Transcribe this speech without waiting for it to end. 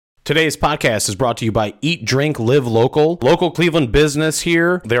Today's podcast is brought to you by Eat, Drink, Live Local. Local Cleveland business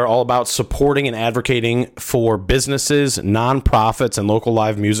here. They're all about supporting and advocating for businesses, nonprofits, and local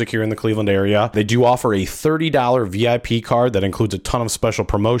live music here in the Cleveland area. They do offer a $30 VIP card that includes a ton of special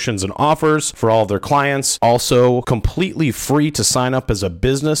promotions and offers for all of their clients. Also, completely free to sign up as a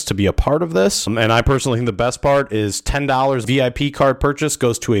business to be a part of this. And I personally think the best part is $10 VIP card purchase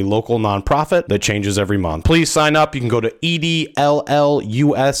goes to a local nonprofit that changes every month. Please sign up. You can go to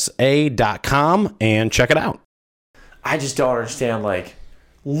edllusa.com and check it out. I just don't understand, like,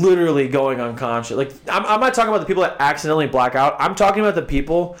 literally going unconscious. Like, I'm not talking about the people that accidentally black out. I'm talking about the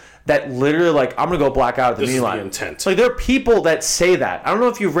people that literally, like, I'm going to go black out at the meeting line. This is the intent. Like, there are people that say that. I don't know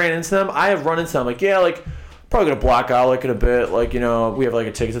if you've ran into them. I have run into them. Like, yeah, like, probably going to black out, like, in a bit. Like, you know, we have, like,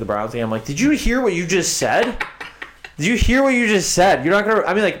 a ticket to the Browns game. I'm like, did you hear what you just said? Did you hear what you just said? You're not going to...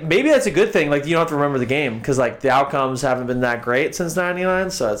 I mean, like, maybe that's a good thing. Like, you don't have to remember the game because, like, the outcomes haven't been that great since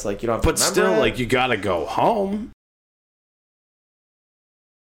 99. So it's like, you don't have to remember still, it. like, you got to go home.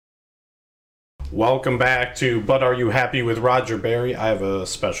 Welcome back to But Are You Happy with Roger Berry? I have a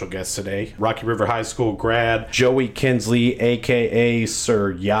special guest today. Rocky River High School grad, Joey Kinsley, a.k.a. Sir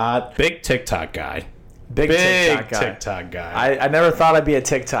Yacht. Big TikTok guy. Big TikTok guy. I never thought I'd be a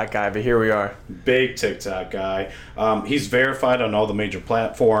TikTok guy, but here we are. Big TikTok guy. He's verified on all the major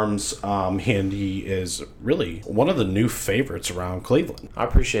platforms, and he is really one of the new favorites around Cleveland. I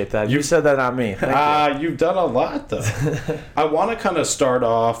appreciate that. You said that, not me. Thank you. You've done a lot, though. I want to kind of start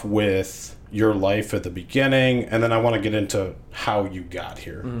off with your life at the beginning, and then I want to get into how you got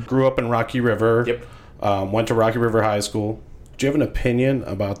here. Mm-hmm. Grew up in Rocky River. Yep. Went to Rocky River High School. Do you have an opinion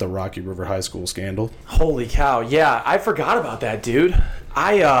about the Rocky River High School scandal? Holy cow. Yeah, I forgot about that, dude.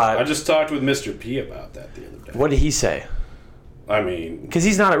 I just talked with Mr. P about that the other day. What did he say? I mean... Because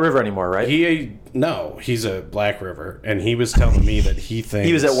he's not at River anymore, right? No, he's at Black River, and he was telling me that he thinks...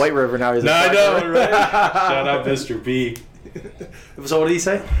 He was at White River, now he's at Black River. Right? Shout out Mr. P. So what did he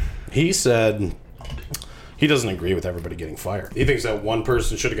say? He said... He doesn't agree with everybody getting fired. He thinks that one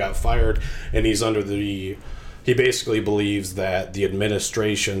person should have got fired, and he's under the... He basically believes that the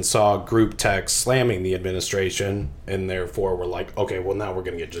administration saw group text slamming the administration, and therefore we're like, okay, well now we're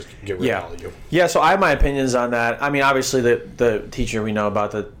going to get rid of all of you. Yeah, so I have my opinions on that. I mean, obviously the teacher we know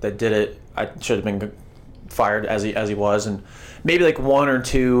about that did it, I should have been fired as he was, and maybe like one or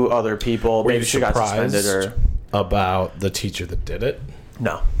two other people maybe should got suspended or about the teacher that did it.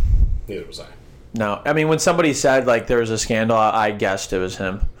 No, neither was I. No, I mean when somebody said like there was a scandal, I guessed it was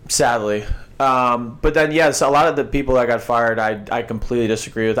him. Sadly. But then, yes, a lot of the people that got fired, I completely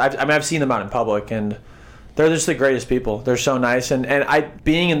disagree with. I've seen them out in public, and they're just the greatest people. They're so nice, and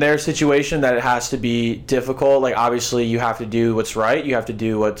being in their situation, that it has to be difficult. Like, obviously, you have to do what's right. You have to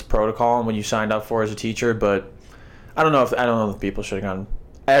do what's protocol and what you signed up for as a teacher. But I don't know if people should have gotten.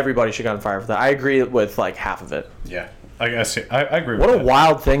 Everybody should have gotten fired for that. I agree with like half of it. Yeah. I guess I agree with that. What a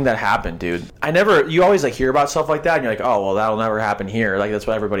wild thing that happened, dude. You always like hear about stuff like that and you're like, oh, well, that'll never happen here. Like, that's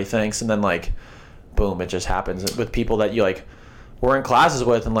what everybody thinks. And then like, boom, it just happens with people that you like were in classes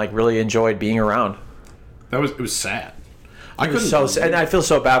with and like really enjoyed being around. It was sad. And I feel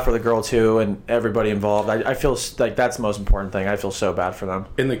so bad for the girl too and everybody involved. I feel like that's the most important thing. I feel so bad for them.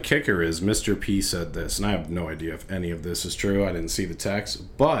 And the kicker is Mr. P said this, and I have no idea if any of this is true. I didn't see the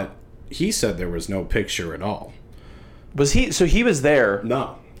text, but he said there was no picture at all. Was he? So he was there.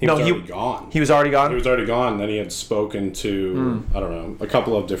 No. He was already gone. He was already gone? He was already gone. Then he had spoken to, I don't know, a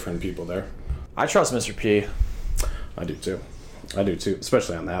couple of different people there. I trust Mr. P. I do too,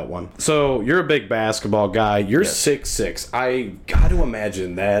 especially on that one. So you're a big basketball guy. You're 6'6". I got to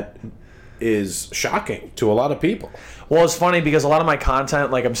imagine that is shocking to a lot of people. Well, it's funny because a lot of my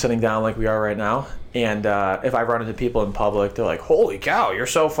content, like I'm sitting down like we are right now, and if I run into people in public, they're like, holy cow, you're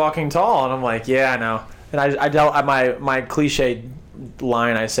so fucking tall. And I'm like, yeah, I know. And my cliche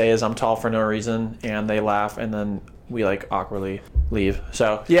line I say is I'm tall for no reason, and they laugh, and then we like awkwardly leave.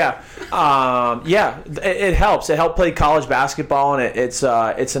 So yeah, it helps. It helped play college basketball, and it's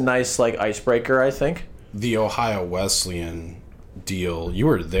a nice like icebreaker, I think. The Ohio Wesleyan deal. You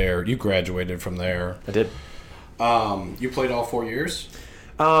were there. You graduated from there. I did. You played all 4 years?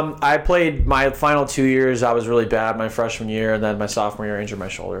 I played my final 2 years. I was really bad my freshman year, and then my sophomore year I injured my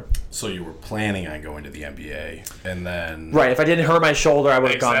shoulder. So you were planning on going to the NBA, and then... Right, if I didn't hurt my shoulder, I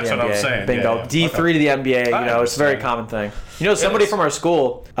would have gone to the NBA. That's what I'm saying. Bingo. Yeah. D3 to the NBA, it's a very common thing. Somebody from our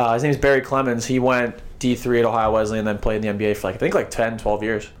school, his name is Barry Clemens, he went D3 at Ohio Wesleyan and then played in the NBA for I think 10, 12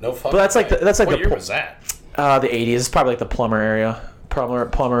 years. No fun. But that's like what year was that? The 80s. It's probably like the plumber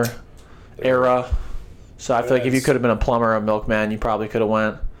era. So I feel like if you could have been a plumber or a milkman, you probably could have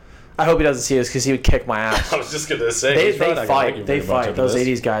went. I hope he doesn't see this because he would kick my ass. I was just gonna say They fight. They fight. Those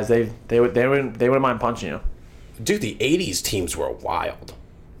 '80s guys. They wouldn't mind punching you. Dude, the '80s teams were wild.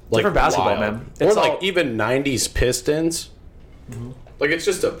 Different basketball, man. Or like even '90s Pistons. Mm-hmm. Like it's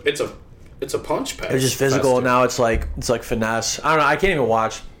a punch pass. It's just physical. And now it's like finesse. I don't know. I can't even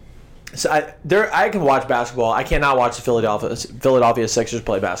watch. So I can watch basketball. I cannot watch the Philadelphia Sixers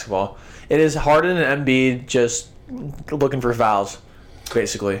play basketball. It is Harden and Embiid just looking for fouls,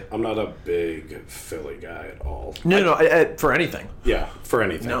 basically. I'm not a big Philly guy at all. No, for anything. Yeah, for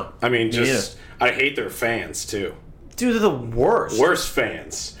anything. No, I mean, just I hate their fans too. Dude, they're the worst. Worst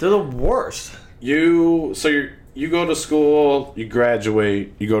fans. They're the worst. You go to school, you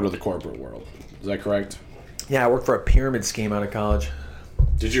graduate, you go to the corporate world. Is that correct? Yeah, I worked for a pyramid scheme out of college.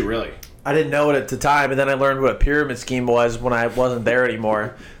 Did you really? I didn't know it at the time, and then I learned what a pyramid scheme was when I wasn't there anymore.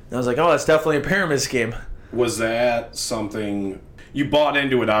 And I was like, oh, that's definitely a pyramid scheme. Was that something you bought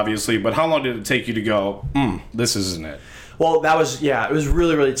into it, obviously, but how long did it take you to go, this isn't it? Well, it was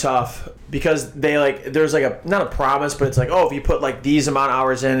really, really tough because there's like not a promise, but it's like, oh, if you put like these amount of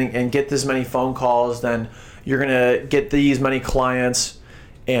hours in and get this many phone calls, then you're going to get these many clients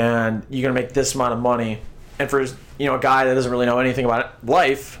and you're going to make this amount of money. And for, a guy that doesn't really know anything about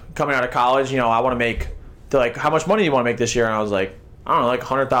life coming out of college, I want to make, they're like, how much money do you want to make this year? And I was like, I don't know, like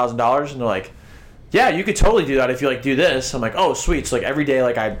 $100,000. And they're like, yeah, you could totally do that if you do this. I'm like, oh, sweet. So every day,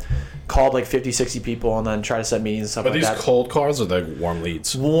 I called 50, 60 people and then try to set meetings and stuff like that. Are these cold calls or the warm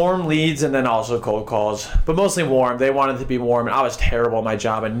leads? Warm leads and then also cold calls, but mostly warm. They wanted to be warm, and I was terrible at my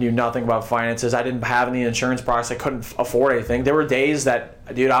job. I knew nothing about finances. I didn't have any insurance products. I couldn't afford anything. There were days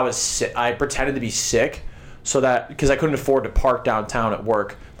that, dude, I was sick. I pretended to be sick because I couldn't afford to park downtown at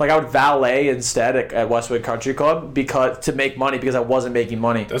work. I would valet instead at Westwood Country Club to make money because I wasn't making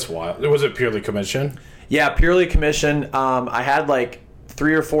money. That's wild. Was it purely commission? Yeah, purely commission. I had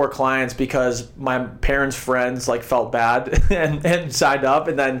 3 or 4 clients because my parents' friends felt bad and signed up,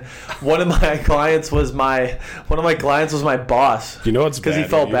 and then one of my clients was my boss. You know what's bad? Because he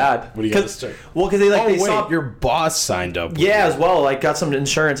felt bad. What do you got to start? Well, because they saw your boss signed up. Yeah, as well. Got some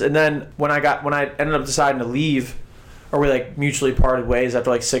insurance, and then when I ended up deciding to leave, or we mutually parted ways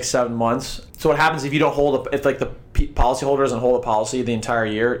after 6-7 months. So what happens if you don't hold if the policyholder doesn't hold a policy the entire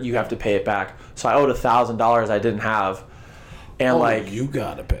year, you have to pay it back. So I owed $1,000 I didn't have. And you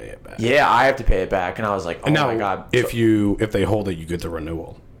gotta pay it back. Yeah, I have to pay it back, and I was like, "Oh my god!" If they hold it, you get the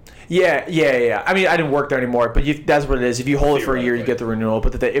renewal. Yeah. I mean, I didn't work there anymore, but that's what it is. If you hold it for a year, you get the renewal.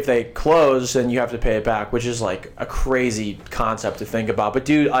 But if they close, then you have to pay it back, which is a crazy concept to think about. But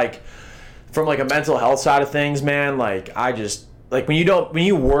dude, from a mental health side of things, man, I just when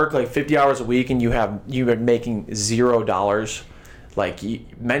you work 50 hours a week and you're making $0,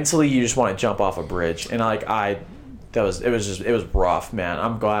 mentally you just want to jump off a bridge, and it was rough, man.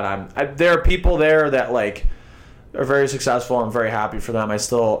 I'm glad there are people there that are very successful. I'm very happy for them. I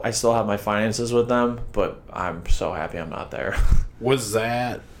still have my finances with them, but I'm so happy I'm not there. Was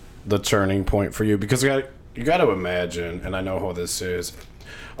that the turning point for you? Because you got to imagine, and I know how this is.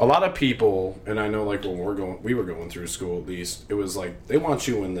 A lot of people, and I know when we were going through school, at least it was they want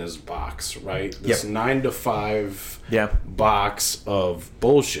you in this box, right? This 9 to 5 box of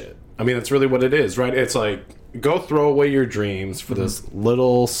bullshit. I mean, that's really what it is, right? It's go throw away your dreams for this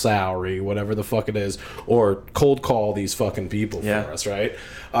little salary, whatever the fuck it is, or cold call these fucking people for us, right?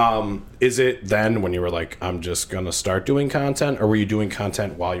 Is it then when you were I'm just gonna start doing content, or were you doing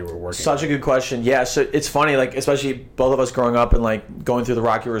content while you were working? Such a good question. Yeah, so it's funny, especially both of us growing up and going through the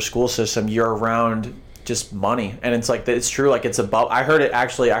Rocky River school system, you're around just money, and it's true. It's a bubble. I heard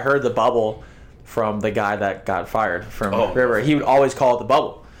the bubble from the guy that got fired from River. He would always call it the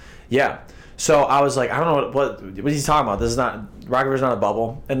bubble. Yeah. So I was I don't know what is he talking about? This is not Rocky River's not a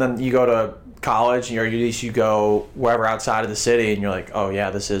bubble. And then you go to college, or at least you go wherever outside of the city, and you're oh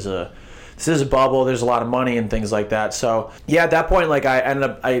yeah, this is a bubble. There's a lot of money and things like that. So yeah, at that point, I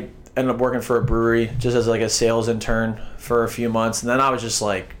ended up working for a brewery just as a sales intern for a few months, and then I was just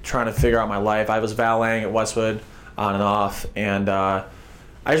trying to figure out my life. I was valeting at Westwood on and off, and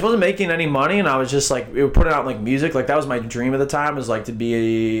I just wasn't making any money, and I was just we were putting out music. That was my dream at the time, was to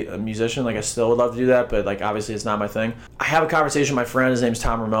be a musician. I still would love to do that, but obviously it's not my thing. I have a conversation with my friend. His name's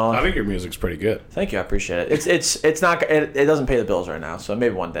Tom Ramella. I think your music's pretty good. Thank you, I appreciate it. It's not it doesn't pay the bills right now, so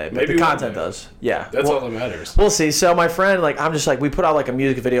maybe one day. But maybe the content does. Yeah, that's all that matters. We'll see. So my friend, I'm just we put out a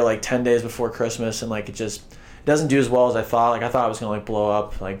music video 10 days before Christmas, and it just doesn't do as well as I thought. I thought I was gonna blow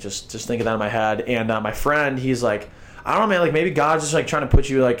up. Just thinking that in my head. And my friend, he's I don't know, man. Maybe God's just trying to put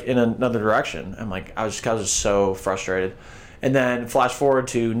you in another direction. I'm I was just so frustrated. And then flash forward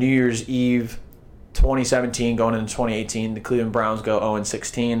to New Year's Eve 2017 going into 2018, the Cleveland Browns go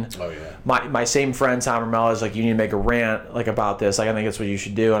 0-16. Oh yeah. My same friend Tom Ramella is like, you need to make a rant like about this. Like, I think that's what you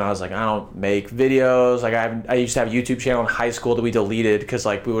should do. And I was like, I don't make videos. Like, I used to have a YouTube channel in high school that we deleted because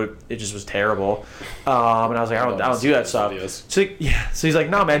like it just was terrible. And I was like, I don't do that stuff. Videos. So he's like,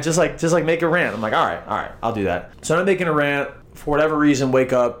 no man, just make a rant. I'm like, all right, I'll do that. So I'm making a rant for whatever reason.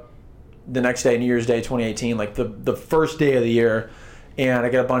 Wake up the next day, New Year's Day 2018, like the first day of the year. And I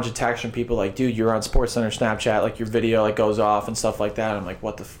get a bunch of texts from people like, dude, you're on SportsCenter Snapchat, like your video like goes off and stuff like that. I'm like,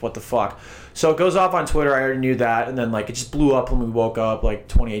 what the fuck? So it goes off on Twitter. I already knew that, and then like it just blew up when we woke up, like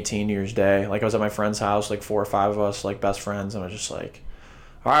 2018 New Year's Day. Like I was at my friend's house, like 4 or 5 of us, like best friends, and I was just like,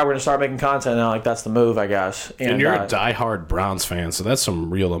 all right, we're gonna start making content now. Like that's the move, I guess. And you're a diehard Browns fan, so that's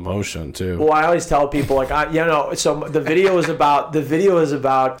some real emotion too. Well, I always tell people like, so the video is about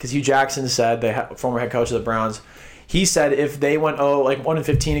because Hugh Jackson said, the former head coach of the Browns. He said if they went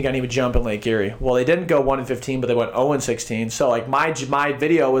 1-15 again, he would jump in Lake Erie. Well, they didn't go 1-15, but they went 0-16. So like my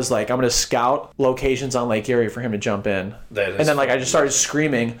video was like, I'm gonna scout locations on Lake Erie for him to jump in. And then like I just started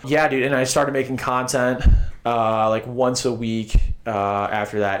screaming, yeah, dude, and I started making content like once a week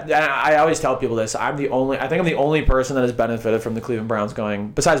after that. And I always tell people this. I think I'm the only person that has benefited from the Cleveland Browns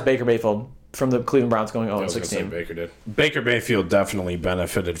going, besides Baker Mayfield, from the Cleveland Browns going 0-16. Baker did. Baker Mayfield definitely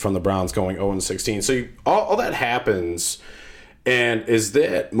benefited from the Browns going 0-16. So all that happens, and is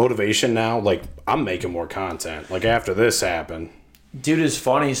that motivation now? Like, I'm making more content. Like, after this happened. Dude, is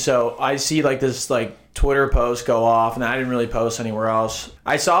funny. So I see like this like Twitter post go off, and I didn't really post anywhere else.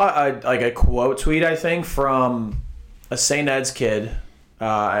 I saw a quote tweet, I think, from a St. Ed's kid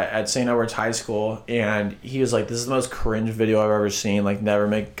at St. Edward's High School, and he was like, this is the most cringe video I've ever seen. Like, never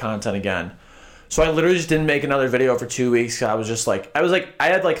make content again. So I literally just didn't make another video for 2 weeks. I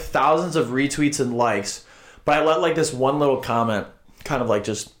had like thousands of retweets and likes, but I let like this one little comment kind of like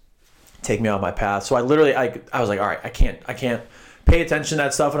just take me off my path. So I literally, I was like, all right, I can't pay attention to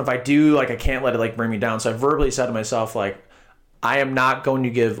that stuff. And if I do, like, I can't let it like bring me down. So I verbally said to myself, like, I am not going to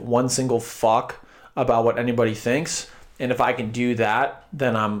give one single fuck about what anybody thinks. And if I can do that,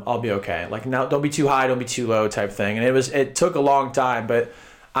 then I'll be okay. Like, now, don't be too high, don't be too low type thing. And it took a long time, but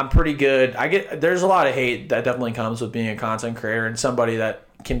I'm pretty good. There's a lot of hate that definitely comes with being a content creator and somebody that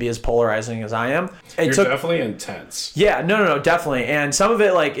can be as polarizing as I am. You're definitely intense. Yeah, no, definitely. And some of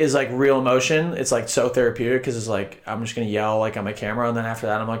it like is like real emotion. It's like so therapeutic because it's like I'm just gonna yell like on my camera, and then after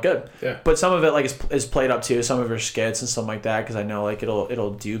that I'm like good. Yeah. But some of it like is played up too. Some of it are skits and stuff like that because I know like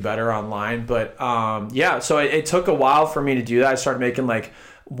it'll do better online. But yeah. So it took a while for me to do that. I started making like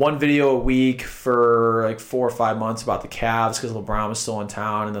one video a week for like 4 or 5 months about the Cavs because LeBron was still in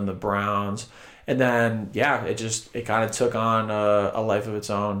town, and then the Browns. And then, yeah, it kind of took on a life of its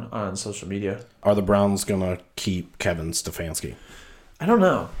own on social media. Are the Browns going to keep Kevin Stefanski? I don't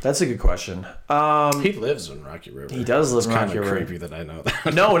know. That's a good question. He lives in Rocky River. He does live in Rocky River. It's kind of creepy that I know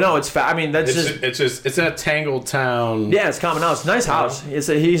that. No, it's I mean, that's it's in a tangled town. Yeah, it's common house. Nice house. It's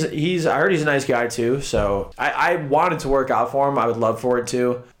I heard he's a nice guy too. So I wanted to work out for him. I would love for it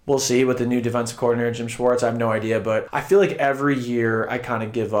too. We'll see with the new defensive coordinator Jim Schwartz. I have no idea, but I feel like every year I kind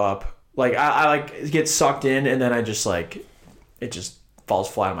of give up. Like I like get sucked in, and then I just like it just falls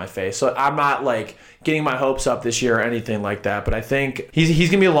flat on my face. So I'm not like getting my hopes up this year or anything like that. But I think he's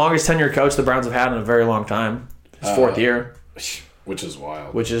gonna be the longest tenured coach the Browns have had in a very long time. His 4th year, which is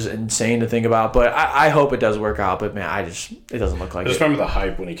wild, which is insane to think about. But I hope it does work out. But man, it doesn't look like it. I just remember the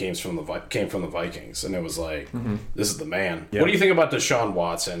hype when he came from the Vikings, and it was like, this is the man. Yep. What do you think about Deshaun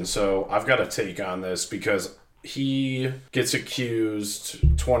Watson? So I've got a take on this because he gets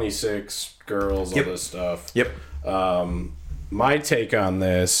accused, 26 girls, all this stuff. Yep. My take on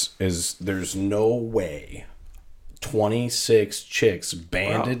this is there's no way 26 chicks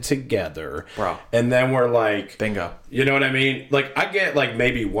banded together. Bro. And then we're like... Bingo. You know what I mean? Like, I get like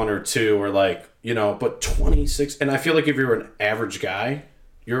maybe 1 or 2 or like, you know, but 26... And I feel like if you're an average guy,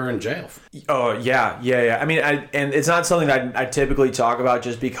 you're in jail. Oh, yeah. I mean, and it's not something that I typically talk about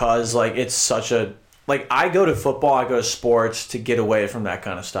just because like it's such a... Like, I go to football, I go to sports to get away from that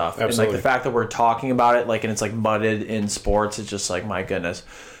kind of stuff. Absolutely. And, like, the fact that we're talking about it, like, and it's, like, mudded in sports, it's just, like, my goodness.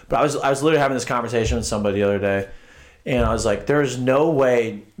 But I was literally having this conversation with somebody the other day, and I was like, there's no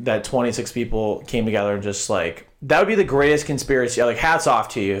way that 26 people came together and just, like, that would be the greatest conspiracy. Like, hats off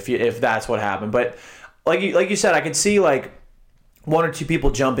to you if that's what happened. But, like you said, I could see, like, 1 or 2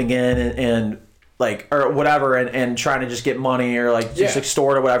 people jumping in and like, or whatever, and trying to just get money or like just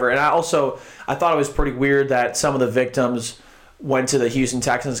extort or whatever. And I thought it was pretty weird that some of the victims went to the Houston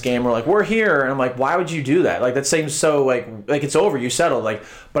Texans game. Were like, we're here, and I'm like, why would you do that? Like, that seems so like it's over, you settled. Like,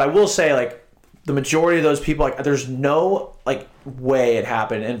 but I will say, like, the majority of those people, like, there's no, like, way it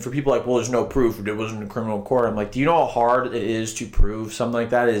happened. And for people like, well, there's no proof, it wasn't a criminal court. I'm like, do you know how hard it is to prove something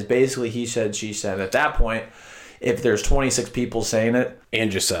like that? It is basically he said, she said. At that point, if there's 26 people saying it,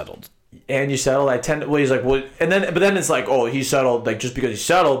 And you settled. I tend to, well, he's like, well, but then it's like, oh, he settled. Like, just because he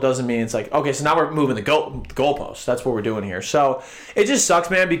settled doesn't mean it's like, okay, so now we're moving the goalposts. That's what we're doing here. So it just sucks,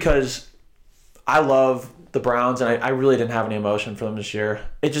 man, because I love the Browns, and I really didn't have any emotion for them this year.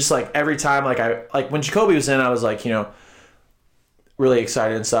 It just, like, every time, like when Jacoby was in, I was like, really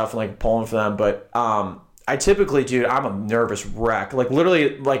excited and stuff and, like, pulling for them. But I typically, dude, I'm a nervous wreck. Like,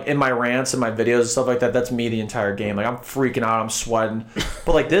 literally, like, in my rants and my videos and stuff like that, that's me the entire game. Like, I'm freaking out. I'm sweating.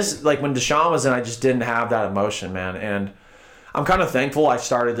 But, like, this, like, when Deshaun was in, I just didn't have that emotion, man. And I'm kind of thankful I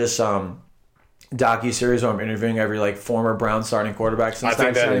started this docu-series where I'm interviewing every, like, former Brown starting quarterback since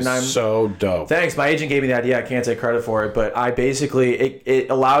 1999. That is so dope. Thanks. My agent gave me the idea. I can't take credit for it. But I basically,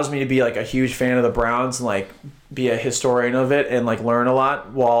 it allows me to be, like, a huge fan of the Browns and, like, be a historian of it and, like, learn a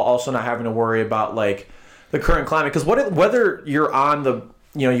lot while also not having to worry about, like, the current climate. Because whether you're on the,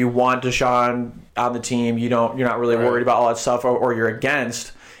 you want Deshaun on the team, you're not really worried about all that stuff, or you're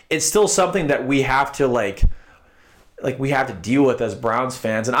against, it's still something that we have to, like we have to deal with as Browns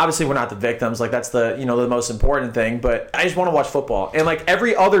fans. And obviously we're not the victims. Like, that's the, the most important thing. But I just want to watch football. And, like,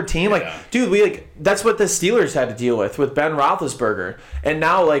 every other team, like, dude, that's what the Steelers had to deal with Ben Roethlisberger. And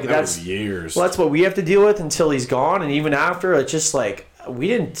now, like, that's years. Well, that's what we have to deal with until he's gone. And even after, it's just like, we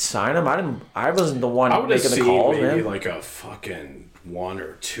didn't sign him. I wasn't the one making the calls, man. Maybe like a fucking 1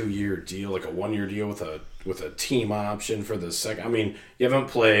 or 2 year deal, like a 1 year deal with a team option for the second. I mean, you haven't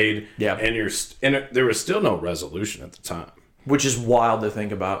played, and there was still no resolution at the time, which is wild to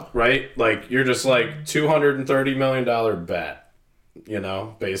think about, right? Like, you're just like $230 million bet,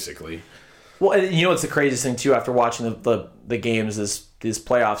 basically. Well, and it's the craziest thing too. After watching the games this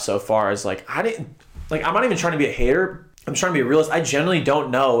playoffs so far, is like, I'm not even trying to be a hater. I'm trying to be a realist. I generally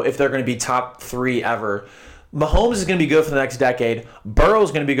don't know if they're going to be top 3 ever. Mahomes is going to be good for the next decade. Burrow is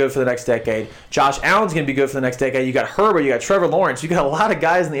going to be good for the next decade. Josh Allen's going to be good for the next decade. You got Herbert. You got Trevor Lawrence. You got a lot of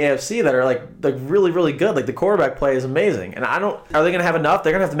guys in the AFC that are like really, really good. Like, the quarterback play is amazing. And are they going to have enough?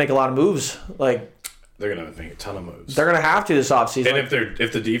 They're going to have to make a lot of moves. Like, they're going to make a ton of moves. They're going to have to this offseason. And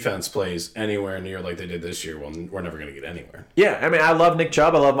if the defense plays anywhere near like they did this year, well, we're never going to get anywhere. Yeah, I mean, I love Nick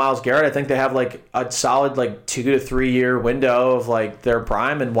Chubb. I love Myles Garrett. I think they have, like, a solid, like, 2 to 3 year window of, like, their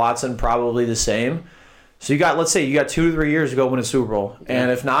prime, and Watson probably the same. So let's say you got 2 to 3 years to go win a Super Bowl.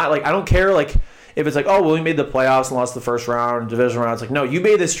 And if not, like, I don't care, like, if it's like, oh, well, we made the playoffs and lost the first round, division round. It's like, no, you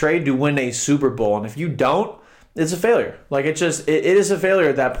made this trade to win a Super Bowl. And if you don't, it's a failure. Like, it is a failure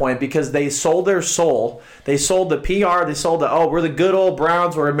at that point, because they sold their soul. They sold the PR. They sold we're the good old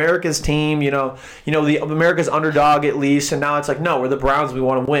Browns. We're America's team. The America's underdog at least. And now it's like, no, we're the Browns. We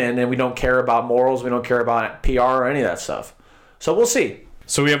want to win, and we don't care about morals. We don't care about PR or any of that stuff. So we'll see.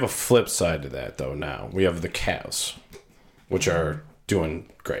 So we have a flip side to that, though. Now we have the Cavs, which are doing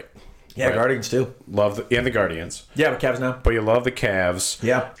great. Yeah, right? Guardians too. And the Guardians. Yeah, but Cavs now. But you love the Cavs.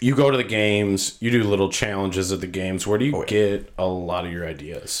 Yeah. You go to the games. You do little challenges at the games. Where do you get a lot of your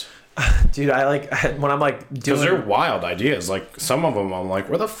ideas? Dude, I like when I'm like doing. Because they're wild ideas. Like, some of them, I'm like,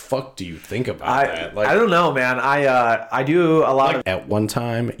 where the fuck do you think about that? Like, I don't know, man. I do a lot of. At one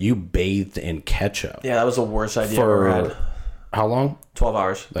time, you bathed in ketchup. Yeah, that was the worst idea I ever had. How long? 12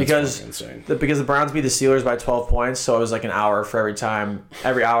 hours. That's insane. Because the Browns beat the Steelers by 12 points, so it was like an hour for every time.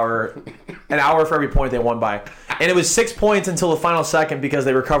 An hour for every point they won by. And it was 6 points until the final second, because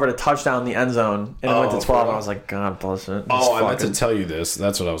they recovered a touchdown in the end zone, and it went to 12. And I was like, God bless it. I meant to tell you this.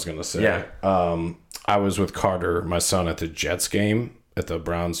 That's what I was going to say. Yeah. I was with Carter, my son, at the Jets game at the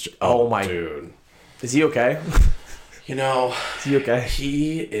Browns. Oh my dude. Is he okay? Is he okay?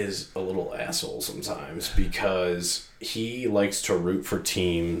 He is a little asshole sometimes, because he likes to root for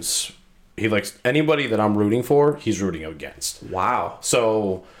teams. He likes anybody that I'm rooting for, he's rooting against. Wow.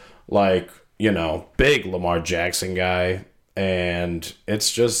 So, like, big Lamar Jackson guy, and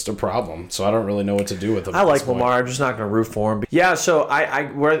it's just a problem. So I don't really know what to do with him. I like Lamar. I'm just not going to root for him. Yeah, so I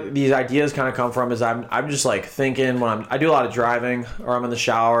where these ideas kind of come from is I'm just, like, thinking when I do a lot of driving, or I'm in the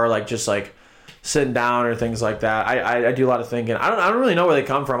shower, like, just, like, sitting down or things like that. I do a lot of thinking. I don't really know where they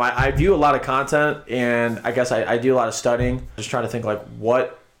come from. I view a lot of content, and I guess I do a lot of studying. Just trying to think, like,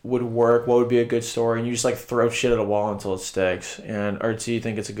 what would work, what would be a good story, and you just, like, throw shit at a wall until it sticks, or do you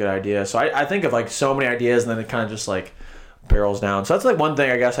think it's a good idea? So I think of, like, so many ideas, and then it kind of just, like, barrels down. So that's, like, one thing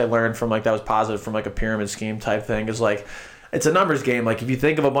I guess I learned from, like, that was positive from, like, a pyramid scheme type thing, is, like, it's a numbers game. Like, if you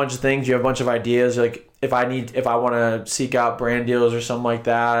think of a bunch of things, you have a bunch of ideas. Like, if I want to seek out brand deals or something like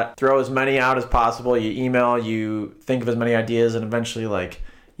that, throw as many out as possible. You email, you think of as many ideas, and eventually, like,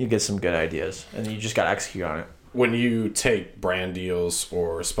 you get some good ideas, and you just got to execute on it. when you take brand deals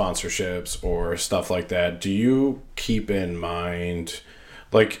or sponsorships or stuff like that, do you keep in mind,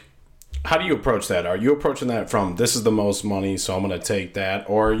 like, how do you approach that? Are you approaching that from, this is the most money, so I'm going to take that?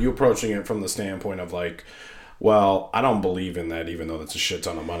 Or are you approaching it from the standpoint of like, well, I don't believe in that, even though that's a shit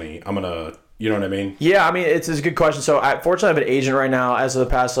ton of money. I'm going to, you know what I mean? Yeah, I mean, it's a good question. So fortunately, I have an agent right now as of the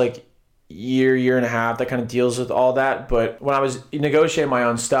past like year and a half that kind of deals with all that. But when I was negotiating my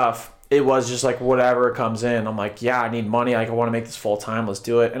own stuff, it was just like whatever comes in. I'm like, yeah, I need money. Like, I want to make this full time. Let's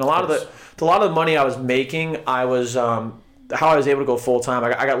do it. And a lot of the money I was making, I was how I was able to go full time.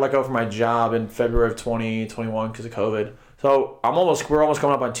 I got let go from my job in February of 2021 because of COVID. So we're almost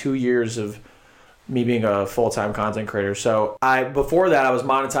coming up on 2 years of me being a full time content creator. So before that, I was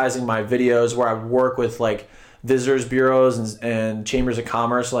monetizing my videos where I would work with like visitors bureaus and chambers of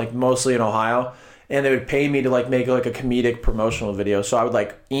commerce, like mostly in Ohio. And they would pay me to like make like a comedic promotional video. So I would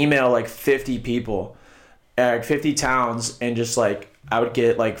like email like 50 people, 50 towns, and just like I would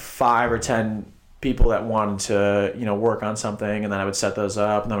get like 5 or 10 people that wanted to, you know, work on something, and then I would set those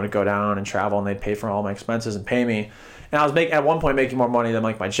up, and then I would go down and travel, and they'd pay for all my expenses and pay me. And I was at one point making more money than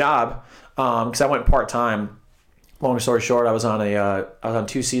like my job, because I went part time. Long story short, I was on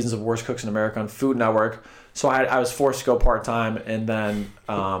 2 seasons of Worst Cooks in America on Food Network. So I was forced to go part time, and then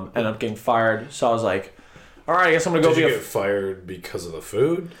ended up getting fired. So I was like, all right, I guess I'm gonna go. Did you get fired because of the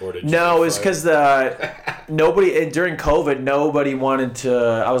food, or did you? No, it was because nobody during COVID, nobody wanted to.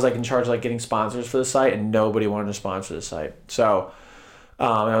 I was like in charge of like getting sponsors for the site, and nobody wanted to sponsor the site. So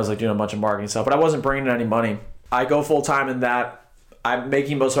I was like doing a bunch of marketing stuff, but I wasn't bringing in any money. I go full time in that. I'm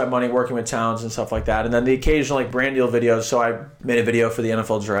making most of my money working with towns and stuff like that. And then the occasional like brand deal videos. So I made a video for the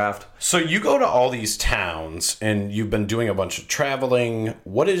NFL draft. So you go to all these towns and you've been doing a bunch of traveling.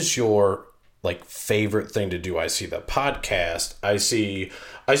 What is your like favorite thing to do? I see the podcast. I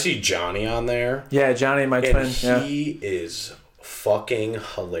see Johnny on there. Yeah, Johnny, my twin. He is fucking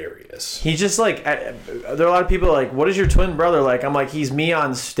hilarious. He's just like, there are a lot of people like, what is your twin brother like? I'm like, he's me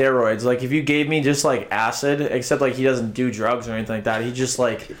on steroids. Like, if you gave me just like acid, except like he doesn't do drugs or anything like that. He just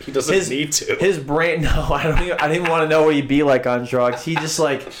like, he doesn't need to. His brain, no, I didn't even want to know what he'd be like on drugs. He just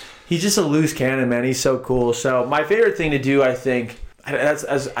like, he's just a loose cannon, man. He's so cool. So my favorite thing to do, I think,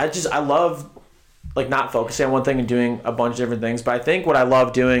 I love like not focusing on one thing and doing a bunch of different things. But I think what I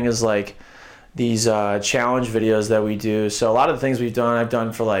love doing is like these challenge videos that we do. So a lot of the things we've done, I've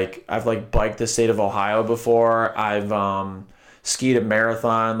done for like, I've like biked the state of Ohio before. I've skied a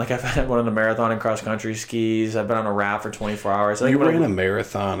marathon. Like I've went on a marathon in cross country skis. I've been on a raft for 24 hours. You ran a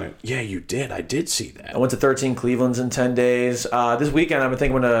marathon. Yeah, you did. I did see that. I went to 13 Clevelands in 10 days. This weekend, I'm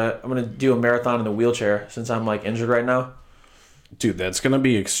thinking I'm gonna do a marathon in the wheelchair since I'm like injured right now. Dude, that's gonna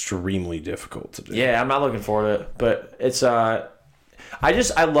be extremely difficult to do. Yeah, I'm not looking forward to it, but it's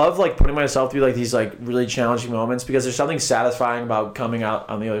I love like putting myself through like these like really challenging moments because there's something satisfying about coming out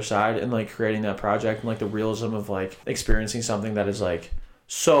on the other side and like creating that project and like the realism of like experiencing something that is like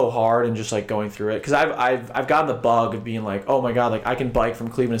so hard and just like going through it. Because I've gotten the bug of being like, oh my god, like I can bike from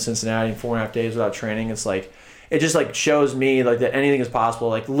Cleveland to Cincinnati in 4.5 days without training. It's like it just like shows me like that anything is possible.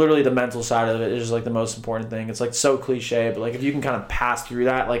 Like literally the mental side of it is just like the most important thing. It's like so cliche, but like if you can kind of pass through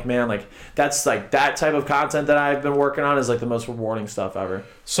that, like man, like that's like that type of content that I've been working on is like the most rewarding stuff ever.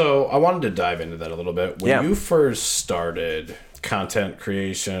 So I wanted to dive into that a little bit. When you first started content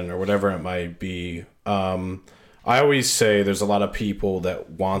creation or whatever it might be, I always say there's a lot of people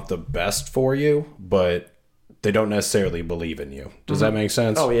that want the best for you, but they don't necessarily believe in you. Does that make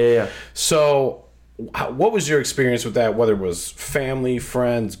sense? Oh yeah. So what was your experience with that, whether it was family,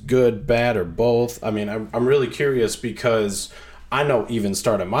 friends, good, bad, or both? I mean, I'm really curious because I know even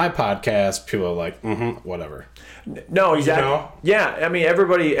starting my podcast, people are like, whatever. No, exactly. You know? Yeah, I mean,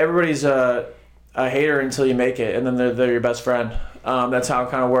 everybody's a hater until you make it, and then they're your best friend. That's how it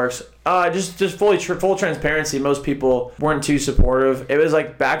kind of works. Just full transparency. Most people weren't too supportive. It was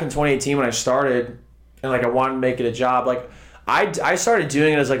like back in 2018 when I started, and like I wanted to make it a job. Like I started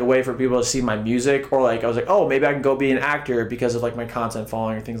doing it as like a way for people to see my music, or like I was like, oh, maybe I can go be an actor because of like my content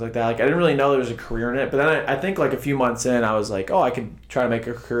following or things like that. Like I didn't really know there was a career in it, but then I think like a few months in, I was like, oh, I could try to make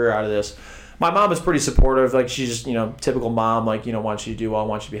a career out of this. My mom is pretty supportive. Like she's just, typical mom, like, wants you to do well,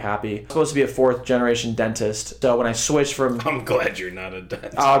 wants you to be happy. I'm supposed to be a 4th generation dentist. So when I switched from... I'm glad you're not a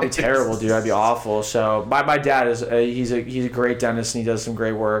dentist. Oh, I'd be terrible, dude. I'd be awful. So my dad is, he's a great dentist and he does some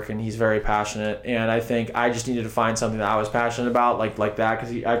great work and he's very passionate. And I think I just needed to find something that I was passionate about like that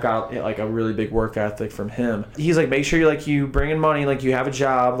because I've got like a really big work ethic from him. He's like, make sure you bring in money, like you have a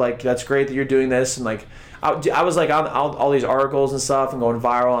job, like that's great that you're doing this. And like, I was like on all these articles and stuff and going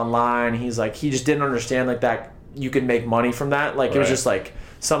viral online. He's like, he just didn't understand like that you could make money from that. Like it was just like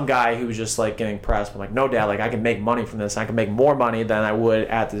some guy who was just like getting pressed. I'm like, no, Dad, like I can make money from this. I can make more money than I would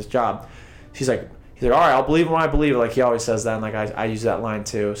at this job. He's like, all right, I'll believe it when I believe it. Like he always says that, and like I use that line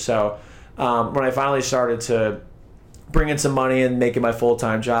too. So when I finally started to bring in some money and make it my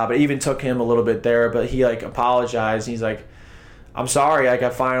full-time job, it even took him a little bit there, but he like apologized. He's like, I'm sorry, like I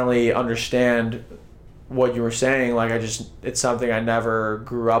finally understand what you were saying. Like it's something I never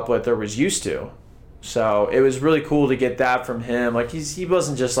grew up with or was used to. So it was really cool to get that from him. Like he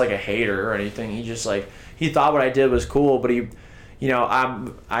wasn't just like a hater or anything. He just like, he thought what I did was cool, but he, you know,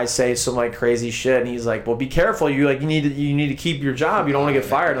 I say some like crazy shit, and he's like, well, be careful. You need to keep your job. You don't want to get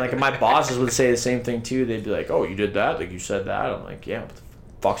fired. And like my bosses would say the same thing too. They'd be like, oh, you did that? Like you said that? I'm like, yeah, what the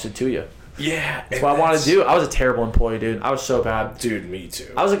fuck's it to you? Yeah, that's what I wanted to do. I was a terrible employee, dude. I was so bad. Dude, me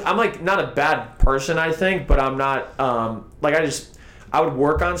too. I'm like not a bad person, I think, but I'm not like I would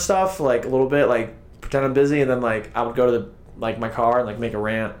work on stuff like a little bit, like pretend I'm busy, and then like I would go to my car and like make a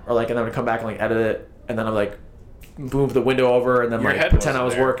rant, or like, and then I would come back and like edit it, and then I'm like move the window over and then like pretend I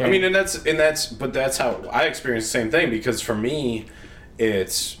was working. I mean, and that's how I experienced the same thing, because for me,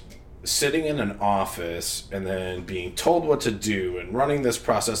 it's sitting in an office and then being told what to do and running this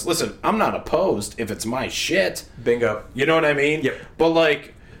process. Listen, I'm not opposed if it's my shit. Bingo. You know what I mean? Yep. But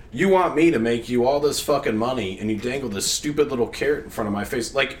like, you want me to make you all this fucking money and you dangle this stupid little carrot in front of my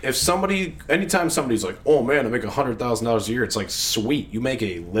face. Like, anytime somebody's like, oh man, I make $100,000 a year, it's like, sweet, you make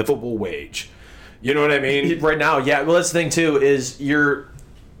a livable wage. You know what I mean? Right now, yeah. Well, that's the thing too, is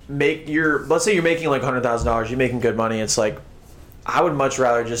let's say you're making like $100,000, you're making good money. It's like, I would much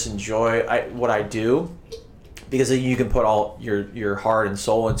rather just enjoy what I do, because then you can put all your heart and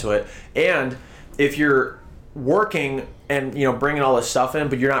soul into it. And if you're working and, you know, bringing all this stuff in,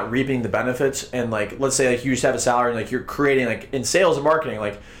 but you're not reaping the benefits, and like, let's say like you just have a salary and like you're creating, like in sales and marketing,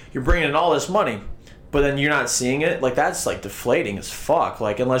 like you're bringing in all this money, but then you're not seeing it, like that's like deflating as fuck,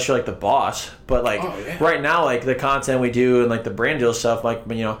 like unless you're like the boss. But like right now, like the content we do and like the brand deal stuff, like,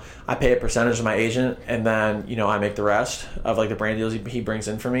 you know, I pay a percentage to my agent, and then, you know, I make the rest of like the brand deals he brings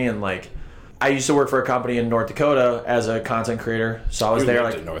in for me. And like, I used to work for a company in North Dakota as a content creator, so I was there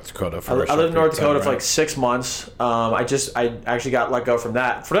like in North Dakota I lived in North Dakota for like 6 months. I actually got let go from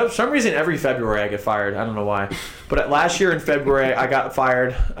that. For some reason, every February I get fired. I don't know why, but last year in February I got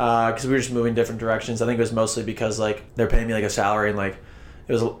fired because we were just moving different directions. I think it was mostly because like they're paying me like a salary, and like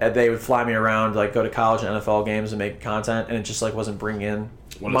they would fly me around, like go to college and NFL games and make content, and it just like wasn't bringing in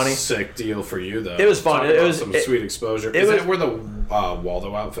money. A sick deal for you though. It was fun. It was some sweet exposure. Is that where the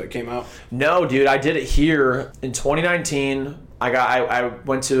Waldo outfit came out? No, dude, I did it here in 2019. I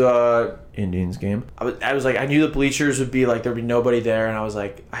went to a Indians game. I was like, I knew the bleachers would be like, there'd be nobody there, and I was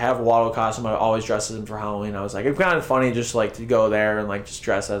like, I have a Waldo costume. I always dress as him for Halloween. I was like, it's kind of funny just like to go there and like just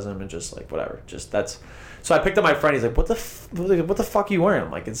dress as him and just like whatever. Just that's. So I picked up my friend. He's like, what the fuck are you wearing?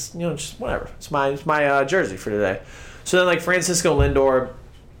 I'm like, it's, you know, just whatever. It's my jersey for today. So then like Francisco Lindor,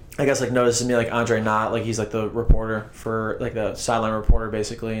 I guess like notices me, like Andre Knott, like he's like the reporter for like the sideline reporter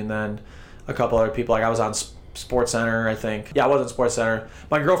basically, and then a couple other people. Like I was on Sports Center, I think. Yeah, I was on Sports Center.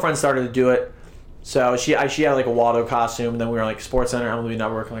 My girlfriend started to do it, so she had like a Waldo costume, and then we were like Sports Center, MLB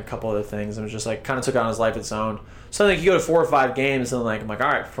Network, and like a couple other things, and it was just like kind of took on his life its own. So like you go to 4 or 5 games, and like I'm like,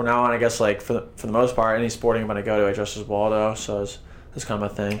 all right, from now on, I guess like for the most part, any sporting event I go to, I dress as Waldo. So that's kind of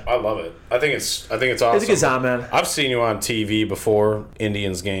my thing. I love it. I think it's awesome. It's a good time, man. I've seen you on TV before,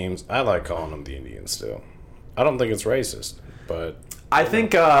 Indians games. I like calling them the Indians still. I don't think it's racist, but I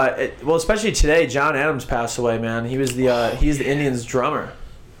think well, especially today, John Adams passed away, man. He's the Indians drummer.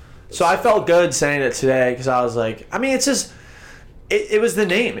 So I felt good saying it today, because I was like, I mean, it's just it was the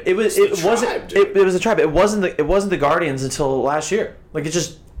name. It was the tribe. It wasn't the Guardians until last year. Like, it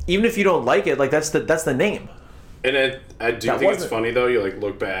just, even if you don't like it, like that's the name. And I do think it's funny though. You like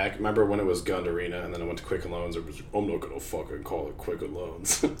look back. Remember when it was Gund Arena, and then I went to Quicken Loans. It was, I'm not gonna fucking call it Quicken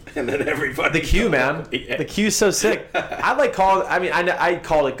Loans. And then everybody. The Q, man. Yeah. The Q's so sick. I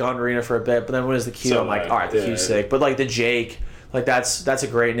called it Gund Arena for a bit, but then when it was the Q, I'm like, all right, the Q's sick. But like the Jake, like that's a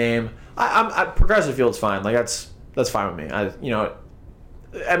great name. I Progressive Field's fine. Like that's fine with me.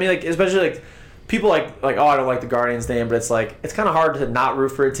 I mean, like, especially like people like oh, I don't like the Guardians name, but it's like it's kind of hard to not root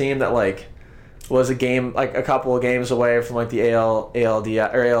for a team that like was a game, like a couple of games away from like the ALD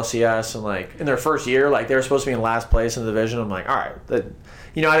or ALCS, and like in their first year, like they were supposed to be in last place in the division. I'm like, all right,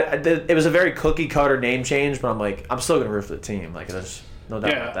 it was a very cookie cutter name change, but I'm like, I'm still gonna root for the team. Like, there's no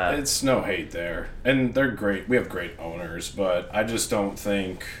doubt about that. It's no hate there, and they're great. We have great owners, but I just don't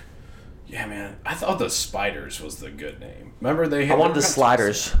think, Yeah, man. I thought the Spiders was the good name. Remember they had... I wanted the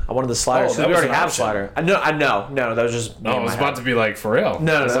Sliders. I wanted the Sliders. Oh, that we was already an have option. Slider. No, that was just... No, I was about to be like, for real?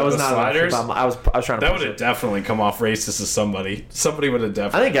 No, that was not Sliders? I was trying to... That would have definitely come off racist to somebody. Somebody would have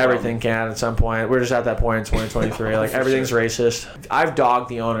definitely... I think everything can at some point. We're just at that point in 2023. Like, everything's racist. I've dogged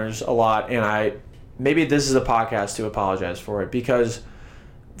the owners a lot, and maybe this is a podcast to apologize for it, because...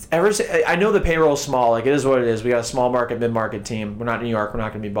 I know the payroll's small. Like, it is what it is. We got a small market, mid-market team. We're not New York. We're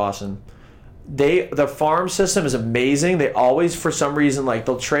not going to be Boston. The farm system is amazing. They always, for some reason, like,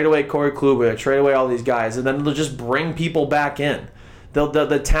 they'll trade away Corey Kluber, they'll trade away all these guys, and then they'll just bring people back in.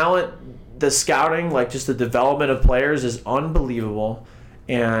 The talent, the scouting, like, just the development of players is unbelievable.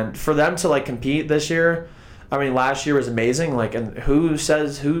 And for them to, like, compete this year, I mean, last year was amazing. Like, and who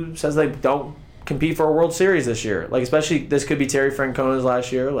says they don't compete for a World Series this year? Like, especially, this could be Terry Francona's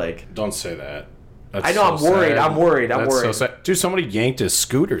last year. Like, don't say that. That's I know, so I'm worried. sad. I'm worried. So sad. Dude, somebody yanked his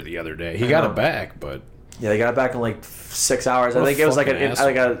scooter the other day. He got it back, but... Yeah, they got it back in like 6 hours. What I think it was like a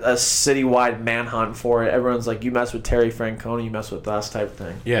a citywide manhunt for it. Everyone's like, you mess with Terry Francona, you mess with us type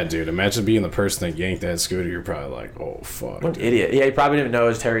thing. Yeah, dude. Imagine being the person that yanked that scooter. You're probably like, oh, fuck. What an idiot. Yeah, he probably didn't even know it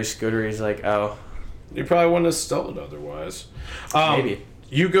was Terry's scooter. He's like, oh. You probably wouldn't have stolen it otherwise. Maybe.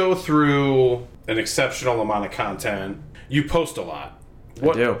 You go through an exceptional amount of content. You post a lot.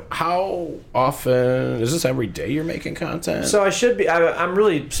 I do. How often? Is this every day you're making content? So I should be. I'm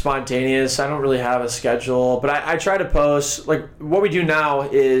really spontaneous. I don't really have a schedule, but I try to post. Like, what we do now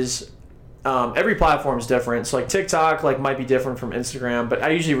is every platform is different. So like TikTok might be different from Instagram, but I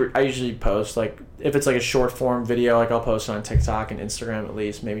usually post, like, if it's like a short form video, like I'll post it on TikTok and Instagram at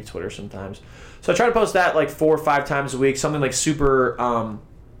least, maybe Twitter sometimes. So I try to post that like 4 or 5 times a week, something like super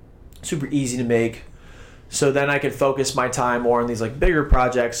easy to make. So then I could focus my time more on these like bigger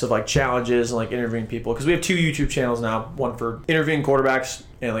projects of like challenges and like interviewing people, because we have 2 YouTube channels now, one for interviewing quarterbacks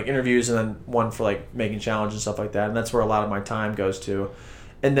and like interviews, and then one for like making challenges and stuff like that. And that's where a lot of my time goes to.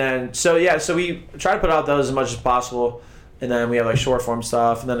 And then so we try to put out those as much as possible. And then we have like short form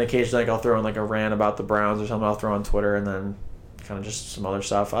stuff, and then occasionally like I'll throw in like a rant about the Browns or something I'll throw on Twitter, and then kind of just some other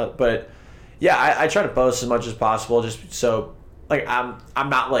stuff. But yeah, I try to post as much as possible, just so like I'm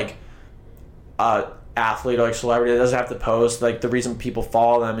not like athlete or like celebrity that doesn't have to post. Like, the reason people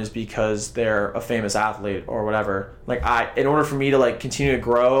follow them is because they're a famous athlete or whatever. Like, in order for me to like continue to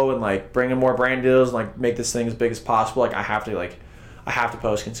grow and like bring in more brand deals and like make this thing as big as possible, like I have to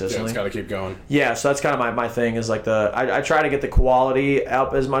post consistently. Yeah, it's got to keep going. Yeah, so that's kind of my thing is like I try to get the quality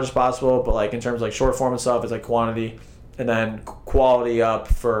up as much as possible, but like in terms of like short form and stuff, it's like quantity, and then quality up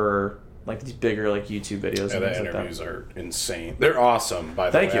for like these bigger like YouTube videos. Yeah, and the things interviews like that. are insane. They're awesome, by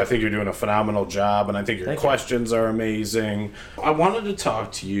the way. Thank you. I think you're doing a phenomenal job, and I think your Thank questions are amazing. I wanted to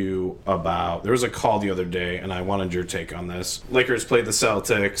talk to you about... There was a call the other day, and I wanted your take on this. Lakers played the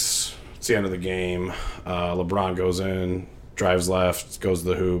Celtics. It's the end of the game. LeBron goes in, drives left, goes to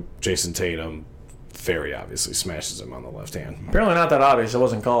the hoop. Jason Tatum, very obviously, smashes him on the left hand. Apparently not that obvious. It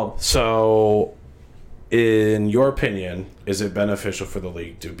wasn't called. So... in your opinion, is it beneficial for the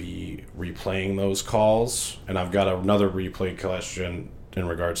league to be replaying those calls? And I've got another replay question in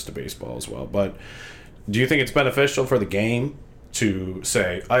regards to baseball as well. But do you think it's beneficial for the game to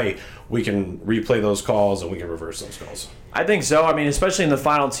say, hey, we can replay those calls and we can reverse those calls? I think so. I mean, especially in the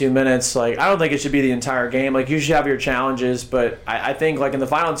final 2 minutes. Like, I don't think it should be the entire game. Like, you should have your challenges, but I think like in the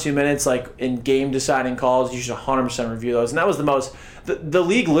final 2 minutes, like in game deciding calls, you should 100% review those. And that was the most. The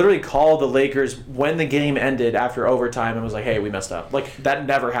league literally called the Lakers when the game ended after overtime and was like, hey, we messed up. Like, that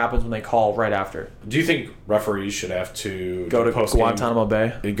never happens when they call right after. Do you think referees should have to go to Guantanamo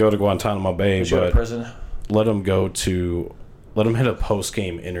Bay? Go to Guantanamo Bay, go to prison. Let them hit a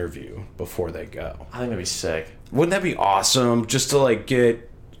post-game interview before they go. I think that'd be sick. Wouldn't that be awesome, just to like get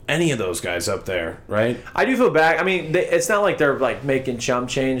any of those guys up there, right? I do feel bad. I mean, it's not like they're like making chump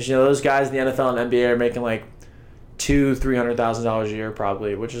change. You know, those guys in the NFL and NBA are making like $200,000-$300,000 a year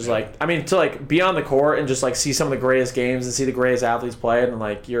probably, which is like, I mean, to like be on the court and just like see some of the greatest games and see the greatest athletes play, and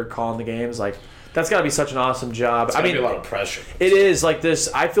like you're calling the games, like that's got to be such an awesome job. It's gotta be a lot of pressure. It is like this.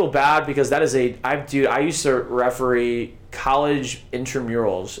 I feel bad because that is I used to referee college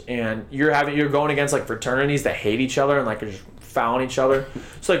intramurals, and you're going against like fraternities that hate each other and like are just fouling each other.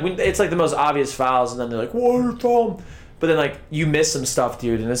 So like it's like the most obvious fouls, and then they're like, "What are you foul?" But then like you miss some stuff,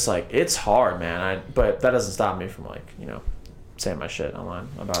 dude, and it's like it's hard, man. But that doesn't stop me from like saying my shit online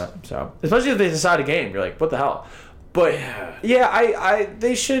about it. So especially if they decide a game, you're like, what the hell? But yeah,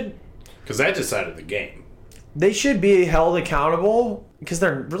 they should. Because that decided the game. They should be held accountable because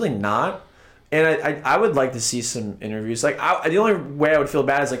they're really not. And I would like to see some interviews. Like the only way I would feel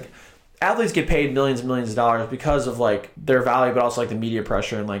bad is like athletes get paid millions and millions of dollars because of like their value, but also like the media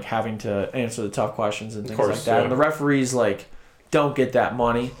pressure and like having to answer the tough questions and things like that. Yeah. And the referees like don't get that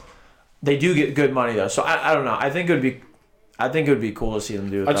money. They do get good money though. So I don't know. I think it would be cool to see them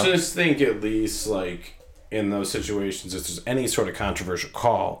do it. I just think at least like in those situations, if there's any sort of controversial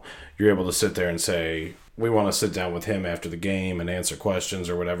call, you're able to sit there and say, we want to sit down with him after the game and answer questions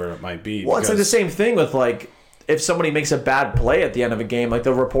or whatever it might be. Well, it's like the same thing with like if somebody makes a bad play at the end of a game, like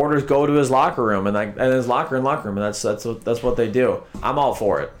the reporters go to his locker room and his locker room, and that's what they do. I'm all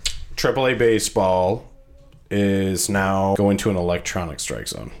for it. AAA baseball is now going to an electronic strike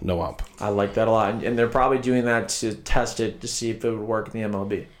zone. No ump. I like that a lot, and they're probably doing that to test it to see if it would work in the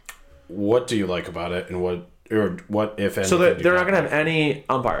MLB. What do you like about it, and what if anything? So they're not going to have any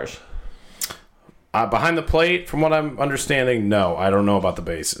umpires. Behind the plate, from what I'm understanding, no. I don't know about the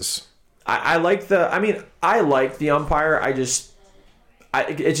bases. I like the umpire.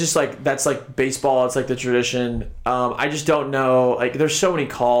 It's just like that's like baseball. It's like the tradition. I just don't know. Like, there's so many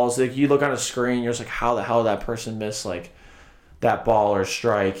calls. Like, you look on a screen, you're just like, how the hell did that person miss like that ball or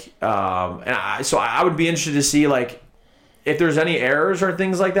strike? So I would be interested to see like if there's any errors or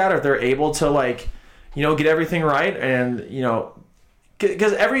things like that, or if they're able to like, get everything right, and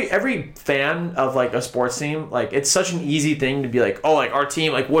because every fan of like a sports team, like it's such an easy thing to be like, oh, like our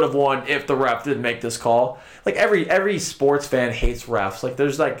team like would have won if the ref didn't make this call. Like every sports fan hates refs. Like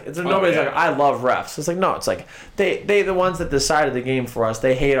there's nobody's like, I love refs. It's like, no, it's like they the ones that decided the game for us.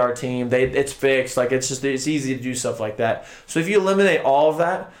 They hate our team. It's fixed. Like it's easy to do stuff like that. So if you eliminate all of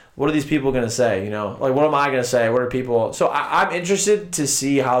that, what are these people going to say? Like, what am I going to say? What are people? So I'm interested to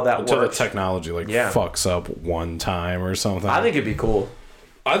see how that works. Until the technology fucks up one time or something. I think it'd be cool.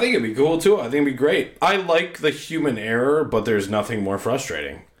 I think it'd be cool too. I think it'd be great. I like the human error, but there's nothing more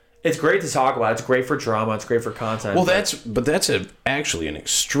frustrating. It's great to talk about. It's great for drama. It's great for content. Well, that's actually an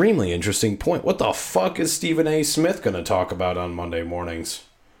extremely interesting point. What the fuck is Stephen A. Smith going to talk about on Monday mornings?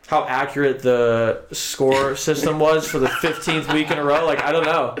 How accurate the score system was for the 15th week in a row. Like, I don't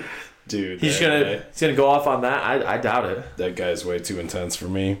know. Dude. He's gonna go off on that? I doubt it. That guy's way too intense for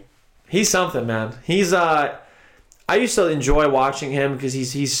me. He's something, man. He's I used to enjoy watching him because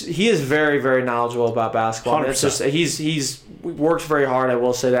he is very, very knowledgeable about basketball. It's just he's works very hard, I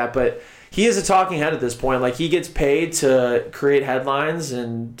will say that, but he is a talking head at this point. Like, he gets paid to create headlines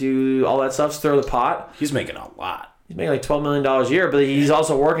and do all that stuff, stir the pot. He's making a lot. He's making like $12 million a year, but he's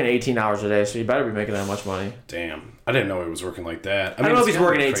also working 18 hours a day, so he better be making that much money. Damn. I didn't know he was working like that. I don't know if he's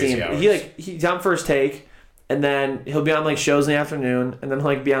working 18. But he's on First Take, and then he'll be on like shows in the afternoon, and then he'll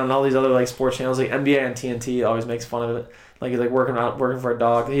like be on all these other like sports channels, like NBA and TNT always makes fun of it. Like, he's like working for a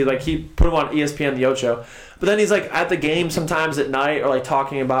dog. He put him on ESPN The Ocho. But then he's like at the game sometimes at night, or like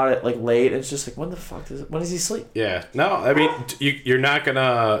talking about it like late. It's just like, when does he sleep? Yeah. No, I mean, you're not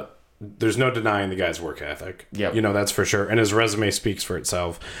gonna. There's no denying the guy's work ethic. Yeah. That's for sure. And his resume speaks for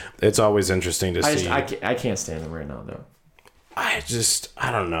itself. It's always interesting to see. I can't stand him right now, though. I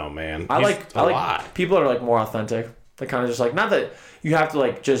don't know, man. I like people that are like more authentic. They kind of just like, not that you have to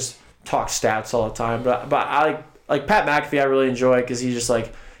like just talk stats all the time, but I like Pat McAfee. I really enjoy because he's just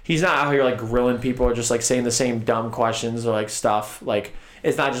like, he's not out here like grilling people or just like saying the same dumb questions or like stuff. Like,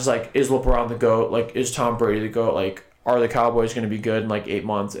 it's not just like, is LeBron the GOAT? Like, is Tom Brady the GOAT? Like, are the Cowboys going to be good in like 8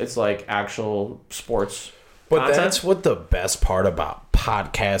 months? It's like actual sports content. That's what the best part about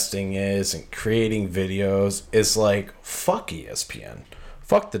podcasting is, and creating videos is like, fuck ESPN.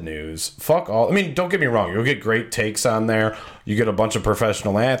 Fuck the news. Fuck all. I mean, don't get me wrong. You'll get great takes on there. You get a bunch of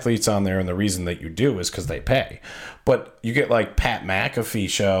professional athletes on there, and the reason that you do is because they pay. But you get like Pat McAfee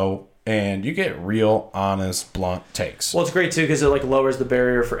show, and you get real, honest, blunt takes. Well, it's great too because it like lowers the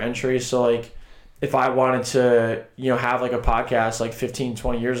barrier for entry. So like, if I wanted to, have like a podcast like 15,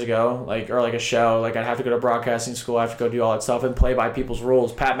 20 years ago, like, or like a show, like I'd have to go to broadcasting school, I have to go do all that stuff and play by people's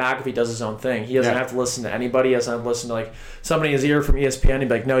rules. Pat McAfee does his own thing. He doesn't have to listen to anybody. He doesn't have to listen to like somebody in his ear from ESPN. He'd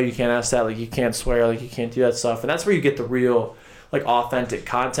be like, no, you can't ask that. Like, you can't swear. Like, you can't do that stuff. And that's where you get the real, like, authentic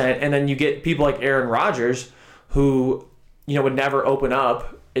content. And then you get people like Aaron Rodgers who, would never open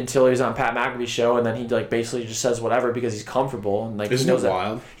up until he's on Pat McAfee's show, and then he like basically just says whatever because he's comfortable, and like he knows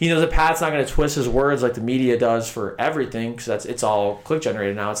wild. He knows that Pat's not going to twist his words like the media does for everything, because it's all click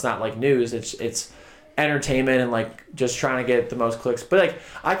generated now. It's not like news. It's entertainment and like just trying to get the most clicks. But like,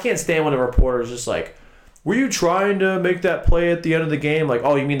 I can't stand when a reporter is just like, were you trying to make that play at the end of the game? Like,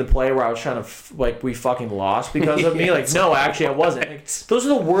 oh, you mean the play where I was trying to we fucking lost because of me? Like, no, actually, I wasn't. Like, those are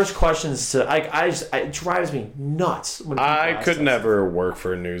the worst questions to. Like, it drives me nuts. When I could never work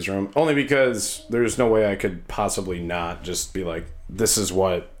for a newsroom, only because there's no way I could possibly not just be like, this is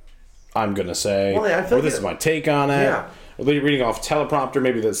what I'm gonna say, or this is my take on it. Yeah. reading off teleprompter,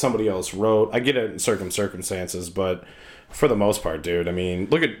 maybe that somebody else wrote. I get it in certain circumstances, but for the most part, dude, I mean,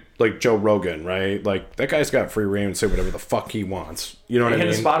 look at like Joe Rogan, right? Like that guy's got free reign to say whatever the fuck he wants. You know what I mean?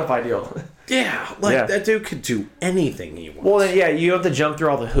 He had a Spotify deal. Yeah, that dude could do anything he wants. Well, then, yeah, you have to jump through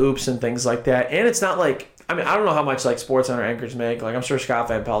all the hoops and things like that, and it's not like, I mean, I don't know how much like sports center anchors make. Like I'm sure Scott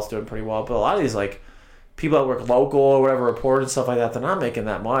Van Pelt's doing pretty well, but a lot of these like people that work local or whatever, report and stuff like that, they're not making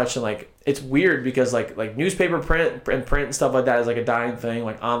that much. And like it's weird because like newspaper print and stuff like that is like a dying thing.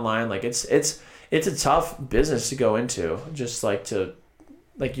 Like online, like it's a tough business to go into. Just like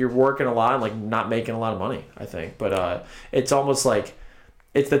you're working a lot and like not making a lot of money, I think. But it's almost like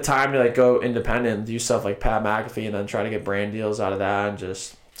it's the time to like go independent and do stuff like Pat McAfee and then try to get brand deals out of that and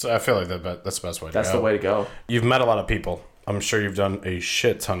just. So I feel like that's the best way to go. That's the way to go. You've met a lot of people. I'm sure you've done a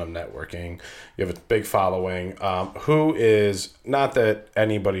shit ton of networking. You have a big following. Who is, not that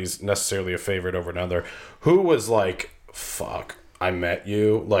anybody's necessarily a favorite over another, who was like, fuck, I met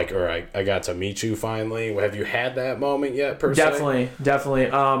you, like, or I got to meet you finally? Have you had that moment yet, per se?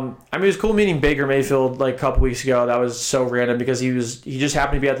 Definitely. I mean, it was cool meeting Baker Mayfield like a couple weeks ago. That was so random because he just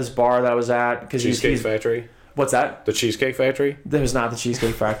happened to be at this bar that I was at. Cheesecake Factory? What's that? The Cheesecake Factory? It was not the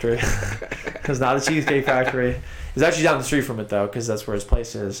Cheesecake Factory. It was not the Cheesecake Factory. It was actually down the street from it, though, because that's where his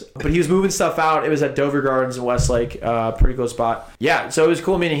place is. But he was moving stuff out. It was at Dover Gardens in Westlake. Pretty cool spot. Yeah, so it was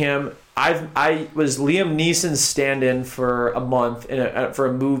cool meeting him. I was Liam Neeson's stand-in for a month for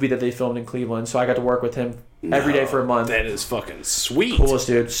a movie that they filmed in Cleveland, so I got to work with him every day for a month. That is fucking sweet. Coolest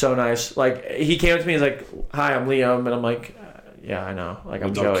dude. So nice. Like, he came up to me, he's like, hi, I'm Liam. And I'm like, yeah, I know. Like,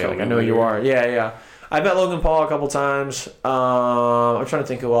 I'm Joey. Like, I know who you are. Yeah. I met Logan Paul a couple times. I'm trying to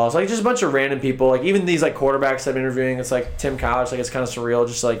think who else. Like, just a bunch of random people. Like, even these, like, quarterbacks I'm interviewing, it's like Tim Couch. Like, it's kind of surreal.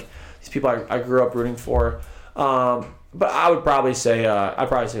 Just, like, these people I grew up rooting for. But I would probably say,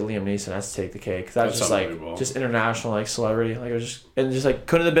 Liam Neeson has to take the cake. That's just, like, just international, like, celebrity. Like, it was just, like,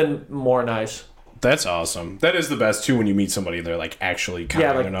 couldn't have been more nice. That's awesome. That is the best, too, when you meet somebody they're, like, actually kind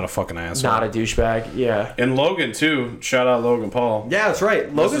of, they're not a fucking asshole. Not a douchebag, yeah. And Logan, too. Shout out Logan Paul. Yeah, that's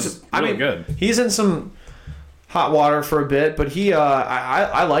right. Logan's, really good. He's in some hot water for a bit, but he,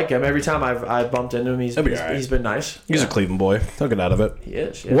 I like him. Every time I've bumped into him, he's been nice. He's a Cleveland boy. He'll get out of it. He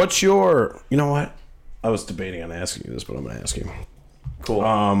is, yeah. What's your, you know what? I was debating on asking you this, but I'm going to ask you. Cool.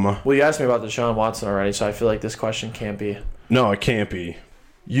 Well, you asked me about Deshaun Watson already, so I feel like this question can't be. No, it can't be.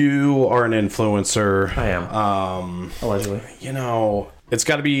 You are an influencer. I am. Allegedly. You know, it's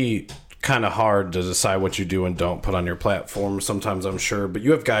got to be kind of hard to decide what you do and don't put on your platform sometimes, I'm sure. But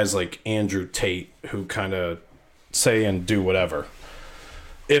you have guys like Andrew Tate who kind of say and do whatever,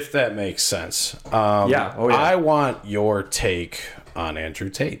 if that makes sense. Yeah. I want your take on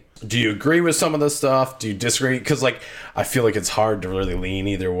Andrew Tate. Do you agree with some of the stuff? Do you disagree? Because, like, I feel like it's hard to really lean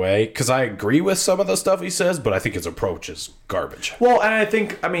either way. Because I agree with some of the stuff he says, but I think his approach is garbage. Well, and I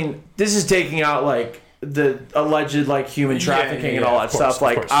think, I mean, this is taking out, like, the alleged, like, human trafficking and all that stuff.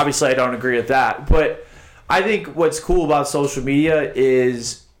 Like, obviously, I don't agree with that. But I think what's cool about social media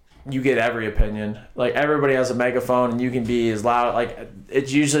is you get every opinion. Like, everybody has a megaphone, and you can be as loud. Like,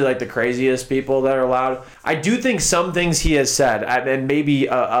 it's usually, like, the craziest people that are loud. I do think some things he has said, and maybe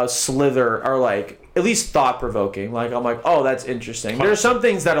a slither, are, like, at least thought-provoking. Like, I'm like, oh, that's interesting. There are some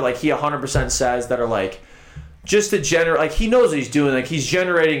things that are, like, he 100% says that are, like, just to generate, like, he knows what he's doing. Like, he's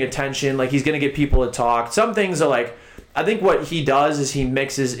generating attention. Like, he's going to get people to talk. Some things are, like, I think what he does is he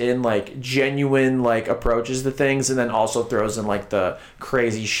mixes in, like, genuine, like, approaches to things and then also throws in, like, the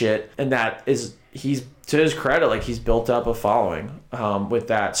crazy shit. And that is, he's, to his credit, like, he's built up a following with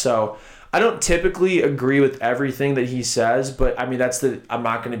that. So I don't typically agree with everything that he says, but, I mean, I'm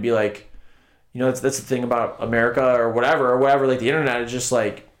not going to be, like, you know, that's the thing about America or whatever, like, the internet is just,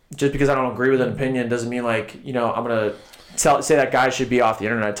 like, just because I don't agree with an opinion doesn't mean, like, you know, I'm going to say that guy should be off the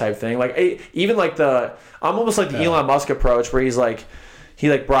internet type thing. Like, even like I'm almost like the Elon Musk approach where he's like, he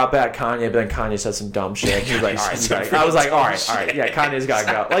like brought back Kanye, but then Kanye said some dumb shit. He's like, all right, I was like, all right, yeah, Kanye's gotta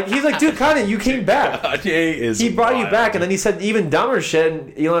go. Like, he's like, dude, Kanye, you came back. He brought you back, and then he said even dumber shit,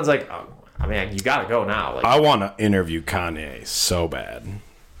 and Elon's like, oh, I mean, you gotta go now. Like, I want to interview Kanye so bad.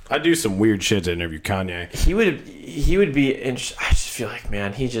 I'd do some weird shit to interview Kanye. He would be interesting. I just feel like,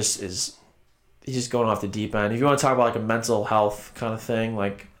 man, he's just going off the deep end. If you want to talk about like a mental health kind of thing,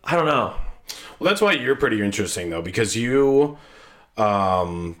 like, I don't know. Well, that's why you're pretty interesting, though, because you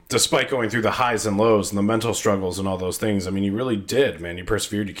despite going through the highs and lows and the mental struggles and all those things, I mean, you really did, man. You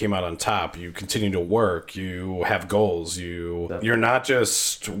persevered. You came out on top. You continue to work. You have goals. You're not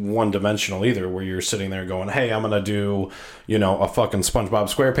just one-dimensional either, where you're sitting there going, hey, I'm going to do, a fucking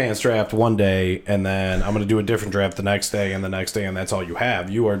SpongeBob SquarePants draft one day, and then I'm going to do a different draft the next day and the next day, and that's all you have.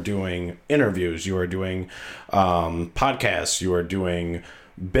 You are doing interviews. You are doing podcasts. You are doing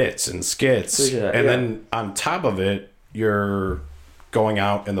bits and skits. Then on top of it, you're going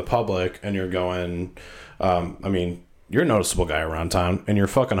out in the public and you're going, you're a noticeable guy around town and you're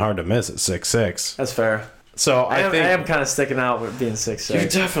fucking hard to miss at 6'6". That's fair. So I think I am kind of sticking out with being 6'6". You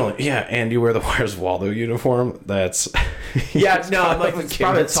definitely, and you wear the Where's Waldo uniform. That's I'm like it's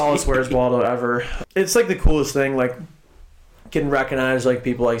probably the tallest Where's Waldo ever. It's like the coolest thing, like getting recognized, like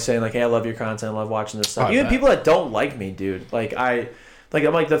people like saying like, hey, I love your content, I love watching this stuff. Even people that don't like me, dude.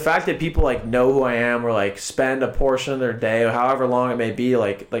 I'm like the fact that people like know who I am or like spend a portion of their day or however long it may be,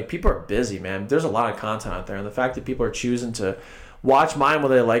 like people are busy, man. There's a lot of content out there, and the fact that people are choosing to watch mine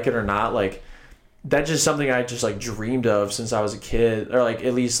whether they like it or not, like that's just something I just like dreamed of since I was a kid, or like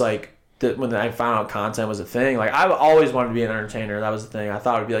at least like when I found out content was a thing. Like I always wanted to be an entertainer. That was the thing. I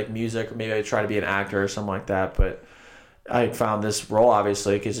thought it would be like music, or maybe I'd try to be an actor or something like that. But I found this role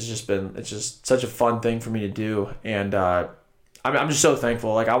obviously because it's just such a fun thing for me to do, and I'm just so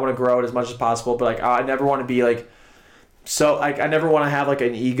thankful. Like I want to grow it as much as possible, but like I never want to be like I never want to have like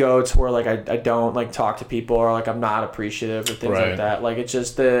an ego to where like I don't like talk to people or like I'm not appreciative or things like that. Like it's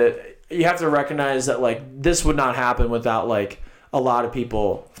just you have to recognize that like this would not happen without like a lot of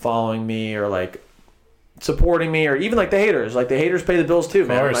people following me or like supporting me, or even like the haters. Like the haters pay the bills too,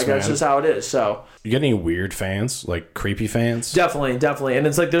 man. Course, like that's just how it is. So you get any weird fans, like creepy fans? Definitely. And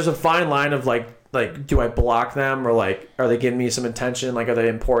it's like there's a fine line of like do I block them, or like are they giving me some attention? Like are they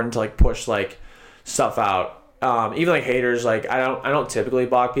important to like push like stuff out? Even like haters, like I don't typically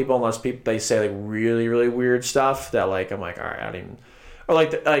block people unless they say like really really weird stuff that like I'm like, all right, I don't even. Or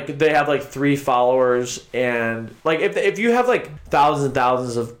like they have like 3 followers, and like if you have like thousands and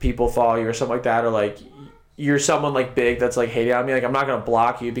thousands of people follow you or something like that, or like you're someone like big that's like hating on me, like I'm not gonna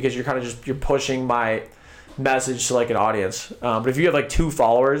block you because you're kind of you're pushing my message to like an audience. But if you have like 2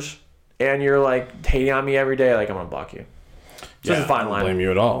 followers and you're like hating on me every day, like I'm gonna block you. So it's a fine line. I don't blame you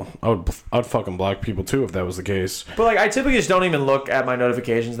at all. I'd fucking block people too if that was the case. But like I typically just don't even look at my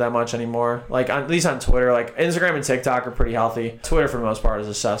notifications that much anymore. Like at least on Twitter, like Instagram and TikTok are pretty healthy. Twitter for the most part is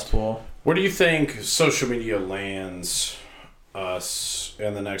a cesspool. Where do you think social media lands us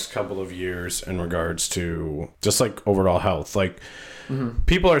in the next couple of years in regards to just like overall health? Like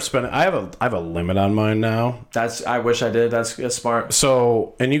people are spending. I have a limit on mine now. I wish I did. That's smart.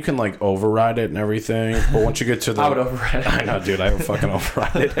 So, and you can like override it and everything, but once you get to the, I would override it. I know, dude. I would fucking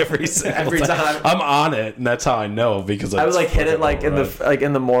override it every time. I'm on it, and that's how I know because I would like hit it like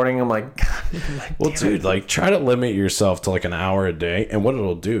in the morning. I'm like, well, dude, like try to limit yourself to like an hour a day, and what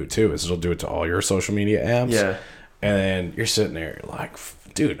it'll do too is it'll do it to all your social media apps. Yeah, and then you're sitting there, you're like,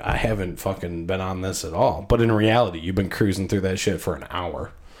 dude, I haven't fucking been on this at all. But in reality, you've been cruising through that shit for an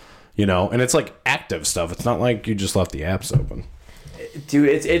hour, and it's like active stuff. It's not like you just left the apps open. Dude,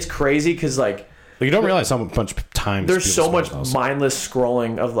 it's crazy because like you don't realize how much time there's so much mindless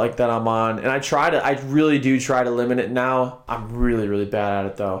scrolling of like that I'm on, and I really do try to limit it now. I'm really really bad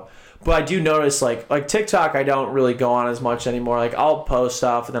at it though. But I do notice like TikTok, I don't really go on as much anymore. Like I'll post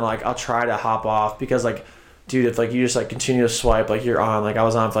stuff and then like I'll try to hop off because like, dude, if like you just like continue to swipe, like you're on. Like I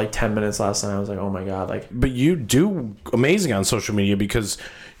was on for like 10 minutes last night. I was like, oh my god, like. But you do amazing on social media because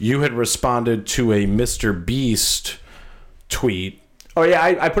you had responded to a Mr. Beast tweet. Oh yeah,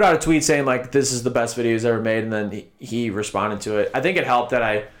 I put out a tweet saying like this is the best video he's ever made, and then he responded to it. I think it helped that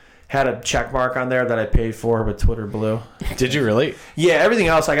I had a check mark on there that I paid for with Twitter Blue. Did you really? Yeah, everything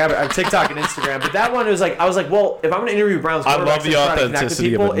else like I have TikTok and Instagram, but that one was like I was like, well, if I'm gonna interview Browns quarterbacks, I love the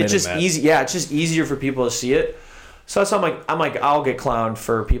authenticity of it's just that. easy. Yeah, it's just easier for people to see it. So I'm like I'll get clowned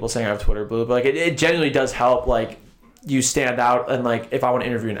for people saying I have Twitter Blue, but like it genuinely does help. Like you stand out, and like if I want to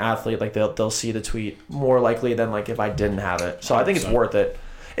interview an athlete, like they'll see the tweet more likely than like if I didn't have it. So I think it's worth it.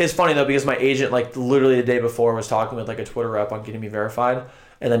 It's funny though because my agent like literally the day before was talking with like a Twitter rep on getting me verified.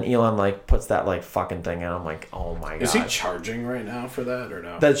 And then Elon like puts that like fucking thing in. I'm like, oh my god. Is he charging right now for that or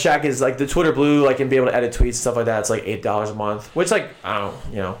no? The check is like the Twitter Blue, like and be able to edit tweets and stuff like that. It's like $8 a month, which like I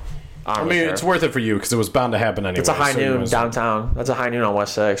don't, I mean, it's worth it for you because it was bound to happen anyway. It's a high noon downtown. That's a high noon on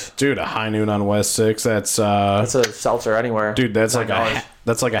West 6. Dude, a high noon on West 6. That's a seltzer anywhere. Dude, that's like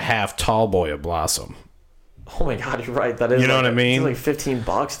a half tall boy of Blossom. Oh my god, you're right. That is. You know what I mean? It's like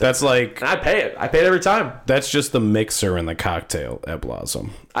 $15. That's like. And I pay it. I pay it every time. That's just the mixer in the cocktail at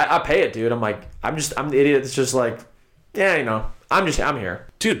Blossom. I pay it, dude. I'm the idiot that's just like, yeah, I'm here.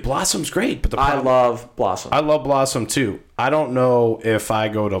 Dude, Blossom's great, but I love Blossom. I love Blossom too. I don't know if I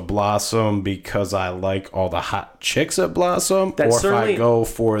go to Blossom because I like all the hot chicks at Blossom, or if I go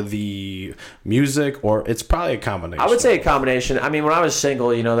for the music, or it's probably a combination. I would say a combination. I mean, when I was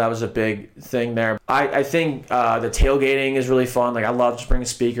single, you know, that was a big thing there. I think the tailgating is really fun. Like, I love just bringing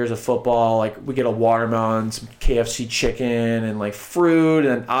speakers of football. Like, we get a watermelon, some KFC chicken, and like fruit,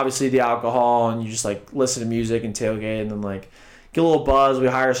 and obviously the alcohol, and you just like listen to music and tailgate, and then like get a little buzz. We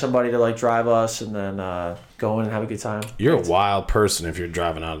hire somebody to like drive us, and then go in and have a good time. You're a wild person if you're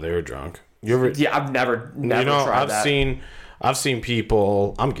driving out of there drunk. Yeah, I've never tried that. I've seen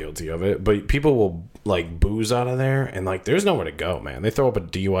people. I'm guilty of it, but people will like booze out of there, and like there's nowhere to go, man. They throw up a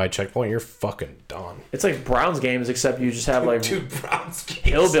DUI checkpoint, you're fucking done. It's like Browns games, except you just have like two Browns games,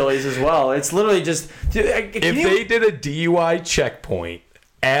 hillbillies as well. It's literally just if they did a DUI checkpoint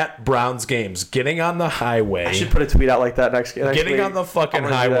at Browns games, getting on the highway. I should put a tweet out like that next getting week. On the fucking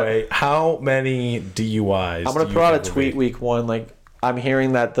highway. How many DUIs? I'm gonna put out a tweet week 1. Like, I'm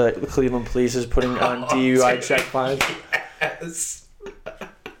hearing that the Cleveland police is putting on DUI checkpoints. Yes.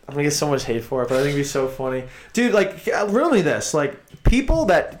 I'm gonna get so much hate for it, but I think it'd be so funny, dude. Like, really, this like people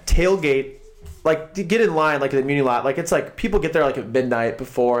that tailgate. Like, to get in line, like, at the Muni lot, like, it's like, people get there, like, at midnight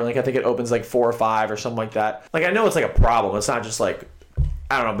before, and, like, I think it opens, like, 4 or 5 or something like that. Like, I know it's, like, a problem. It's not just, like,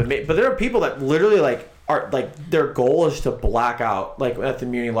 I don't know, but there are people that literally, like, are, like, their goal is to black out, like, at the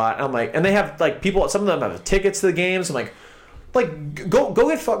Muni lot. And I'm like, and they have, like, people, some of them have tickets to the games. I'm like, go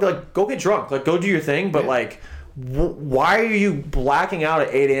get fucked, like, go get drunk. Like, go do your thing, but, like, why are you blacking out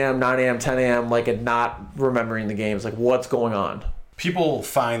at 8 a.m., 9 a.m., 10 a.m., like, and not remembering the games? Like, what's going on? People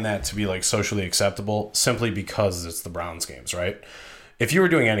find that to be like socially acceptable simply because it's the Browns games, right? If you were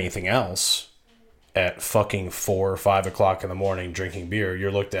doing anything else at fucking 4 or 5 o'clock in the morning drinking beer,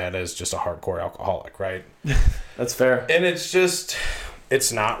 you're looked at as just a hardcore alcoholic, right? That's fair. And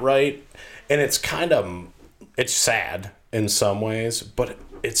it's not right. And it's sad in some ways, but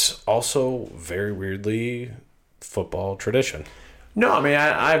it's also very weirdly football tradition. No, I mean,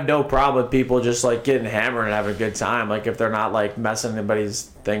 I have no problem with people just, like, getting hammered and having a good time. Like, if they're not, like, messing anybody's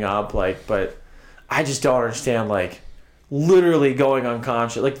thing up, like, but I just don't understand, like, literally going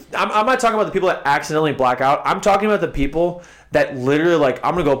unconscious. Like, I'm not talking about the people that accidentally black out. I'm talking about the people that literally, like,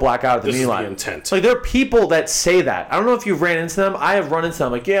 I'm going to go black out at the Muni line. This is the intent. Like, there are people that say that. I don't know if you've ran into them. I have run into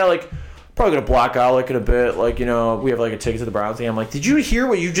them. Like, yeah, like, probably going to black out, like, in a bit. Like, you know, we have, like, a ticket to the Browns game. I'm like, did you hear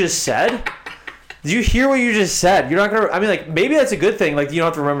what you just said? Did you hear what you just said? You're not going to... I mean, like, maybe that's a good thing. Like, you don't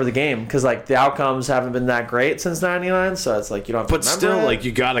have to remember the game because, like, the outcomes haven't been that great since 99, so it's like you don't have to remember. But still, like,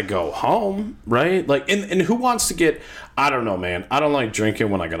 you got to go home, right? Like, and who wants to get... I don't know, man. I don't like drinking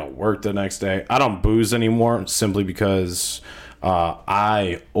when I got to work the next day. I don't booze anymore simply because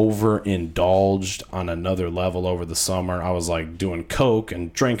I overindulged on another level over the summer. I was, like, doing coke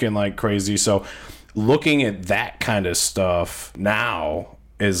and drinking like crazy. So looking at that kind of stuff now...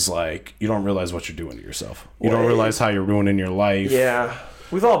 is like, you don't realize what you're doing to yourself. You don't realize how you're ruining your life. Yeah.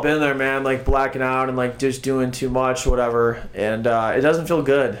 We've all been there, man, like blacking out and like just doing too much, whatever. And it doesn't feel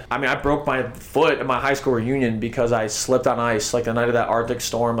good. I mean, I broke my foot at my high school reunion because I slipped on ice like the night of that Arctic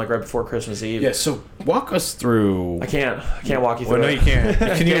storm, like right before Christmas Eve. Yeah, so walk us through... I can't walk you through it. No, you can't.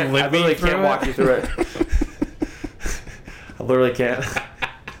 Can you live I literally can't walk you through it. I literally can't.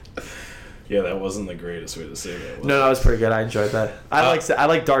 Yeah, that wasn't the greatest way to say that. No, that was pretty good. I enjoyed that. I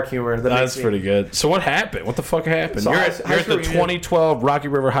like dark humor. That's pretty good. So what happened? What the fuck happened? So you're at the 2012 Rocky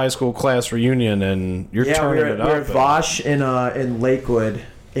River High School class reunion, and you're turning it up. We're at Vosh in Lakewood,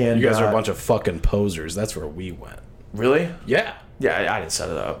 and you guys are a bunch of fucking posers. That's where we went. Really? Yeah. Yeah, I didn't set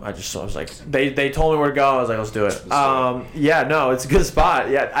it up. I was like, they told me where to go. I was like, let's do it. Yeah, no, it's a good spot.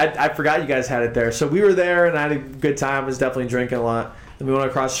 Yeah, I forgot you guys had it there. So we were there, and I had a good time. I was definitely drinking a lot. And we went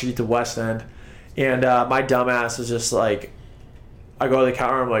across the street to West End. And my dumbass was just like, I go to the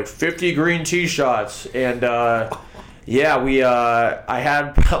counter, I'm like, 50 green tea shots. And yeah, I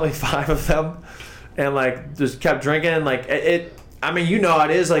had probably 5 of them. And like, just kept drinking. Like, I mean, you know how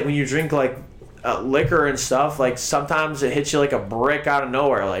it is. Like, when you drink like liquor and stuff, like sometimes it hits you like a brick out of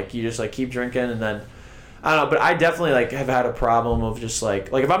nowhere. Like, you just like keep drinking, and then I don't know, but I definitely like have had a problem of just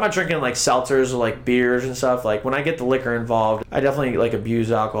like if I'm not drinking like seltzers or like beers and stuff, like when I get the liquor involved, I definitely like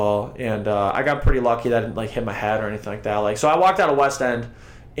abuse alcohol, and I got pretty lucky that I didn't like hit my head or anything like that. Like, so I walked out of West End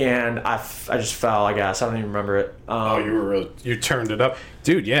and I just fell, I guess. I don't even remember it. You turned it up.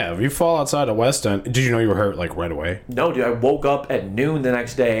 Dude, yeah, if you fall outside of West End, did you know you were hurt like right away? No, dude, I woke up at noon the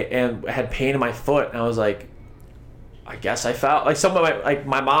next day and had pain in my foot, and I was like, I guess I fell. Like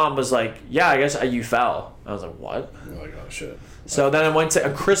my mom was like, yeah, I guess you fell. I was like, what? You're like, oh shit. So then I went to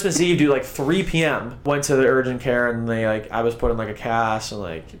Christmas Eve, dude, like 3 p.m. Went to the urgent care and they I was put in like a cast and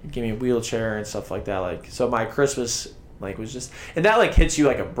like gave me a wheelchair and stuff like that. Like, so my Christmas was just, and that like hits you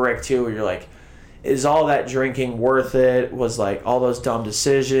like a brick too, where you're like, is all that drinking worth it? Was like all those dumb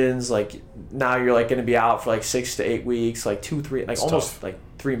decisions? Like now you're like going to be out for like 6 to 8 weeks, like 2, 3, like it's almost tough. Like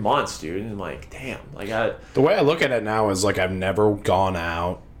 3 months, dude. And like, damn, like the way I look at it now is like I've never gone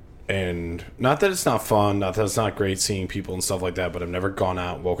out. And not that it's not fun, not that it's not great seeing people and stuff like that, but I've never gone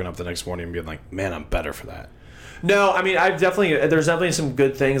out, woken up the next morning and been like, man, I'm better for that. No, I mean, there's definitely some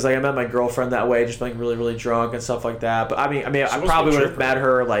good things. Like I met my girlfriend that way, just like really, really drunk and stuff like that. But I mean, I probably would have met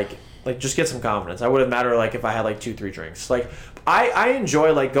her like just get some confidence. I would have met her like if I had like 2, 3 drinks. Like I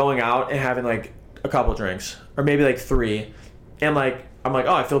enjoy like going out and having like a couple drinks or maybe like 3, and like I'm like,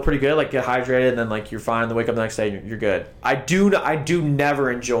 oh, I feel pretty good. Like get hydrated, and then like you're fine. Then wake up the next day, and you're good. I do never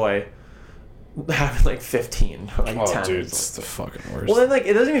enjoy having like 15 or like 10. Dude, it's the fucking worst. Well, then like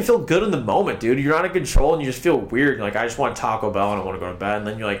it doesn't even feel good in the moment, dude. You're not in control, and you just feel weird. You're like, I just want Taco Bell, and I want to go to bed. And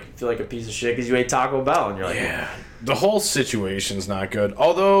then you like feel like a piece of shit because you ate Taco Bell, and you're like, yeah. The whole situation's not good.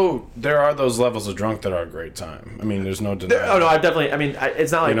 Although there are those levels of drunk that are a great time. I mean, there's no denying. Oh no, I definitely. I mean,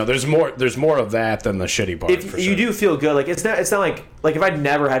 it's not like there's more of that than the shitty part. If you do feel good, like it's not like if I'd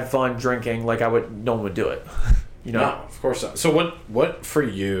never had fun drinking, like no one would do it. You know? No, of course not. So what for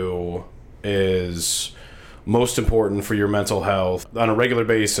you is most important for your mental health on a regular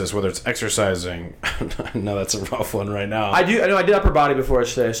basis, whether it's exercising? No, that's a rough one right now. I know I did upper body before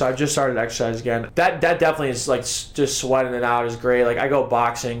today, so I just started exercise again. That definitely is like just sweating it out is great. Like I go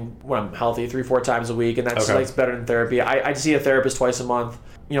boxing when I'm healthy 3-4 times a week, and that's like better than therapy. I see a therapist twice a month.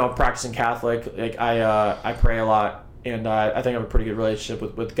 You know, I'm practicing Catholic. Like I pray a lot, and I think I have a pretty good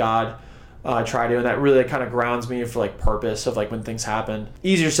relationship with God. I try to, and that really kind of grounds me for like purpose of like when things happen.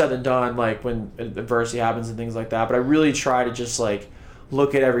 Easier said than done, like when adversity happens and things like that. But I really try to just like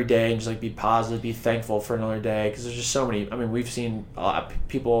look at every day and just like be positive, be thankful for another day, because there's just so many. I mean, we've seen a lot of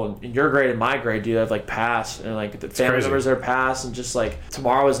people in your grade and my grade do that, like pass, and like the family members that are passed, and just like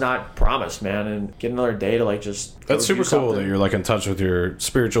tomorrow is not promised, man, and get another day to like just. That's super cool that you're like in touch with your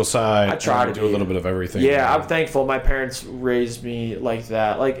spiritual side. I try to do a little bit of everything. Yeah, I'm thankful. My parents raised me like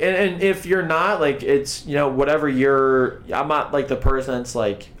that. Like, and if you're not, like, it's, you know, whatever I'm not like the person that's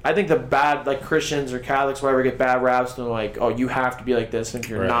like, I think the bad, like Christians or Catholics, whatever, get bad raps and they're like, oh, you have to be like this, and if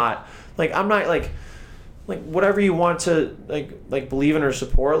you're not, like, I'm not like whatever you want to like believe in or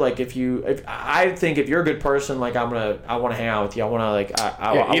support. Like if I think if you're a good person, like I want to hang out with you. I want to like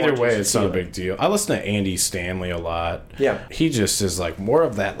either way, it's not a big deal. I listen to Andy Stanley a lot. Yeah, he just is like more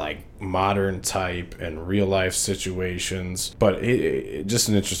of that like modern type and real life situations, but just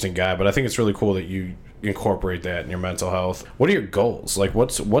an interesting guy. But I think it's really cool that you incorporate that in your mental health. What are your goals? Like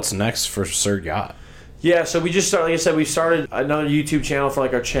what's next for Sir Yacht? Yeah, so we just started, like I said, we started another YouTube channel for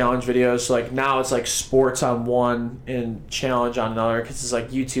like our challenge videos. So like now it's like sports on one and challenge on another, because it's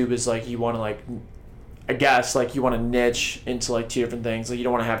like YouTube is like you want to like, I guess like you want to niche into like 2 different things. Like you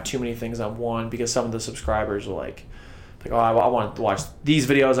don't want to have too many things on one, because some of the subscribers are like oh, I want to watch these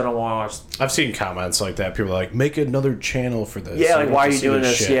videos. I don't want to watch. I've seen comments like that. People are like, make another channel for this. Yeah, like why are you doing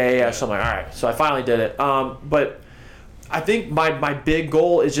this? Yeah. So I'm like, all right. So I finally did it. But I think my big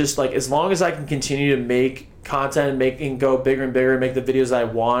goal is just like, as long as I can continue to make content and go bigger and bigger and make the videos that I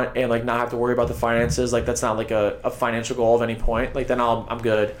want and like not have to worry about the finances, like that's not like a financial goal of any point, like then I'm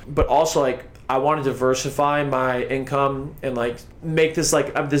good. But also like I want to diversify my income and like make this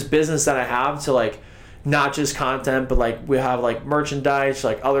like this business that I have to like not just content, but like we have like merchandise,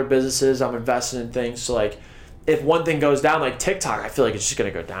 like other businesses. I'm investing in things. So like if one thing goes down, like TikTok, I feel like it's just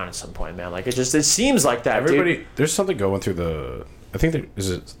gonna go down at some point, man. Like it seems like that. Everybody, dude. There's something going through I think is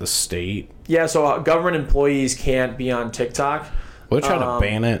it the state? Yeah, so government employees can't be on TikTok. Well, they're trying to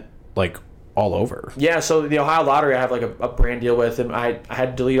ban it like all over. Yeah, so the Ohio Lottery, I have like a brand deal with, and I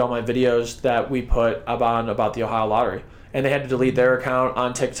had to delete all my videos that we put about the Ohio Lottery, and they had to delete their account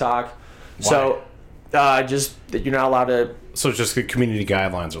on TikTok. Why? So just that you're not allowed to. So it's just the community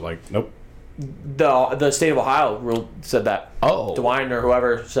guidelines are like, nope. The state of Ohio rule said that. Oh, DeWine or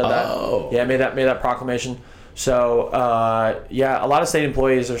whoever said that. Oh, yeah, made that proclamation. So yeah, a lot of state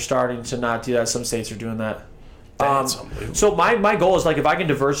employees are starting to not do that. Some states are doing that. That's unbelievable. So my goal is like if I can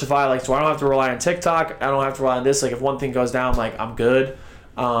diversify, like so I don't have to rely on TikTok. I don't have to rely on this. Like if one thing goes down, like I'm good.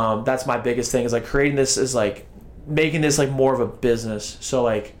 That's my biggest thing is like creating this is like making this like more of a business. So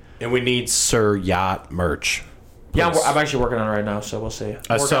like. And we need Sir Yacht merch. Please. Yeah, I'm actually working on it right now, so we'll see.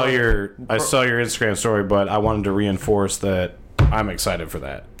 I saw your Instagram story, but I wanted to reinforce that I'm excited for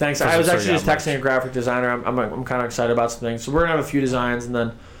that. Thanks. I was actually just texting a graphic designer. I'm kind of excited about some things. So we're gonna have a few designs, and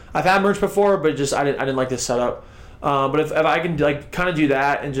then I've had merch before, but just I didn't like this setup. But if I can like kind of do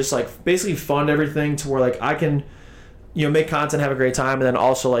that and just like basically fund everything to where like I can, make content, have a great time, and then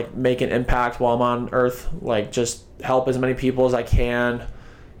also like make an impact while I'm on Earth, like just help as many people as I can.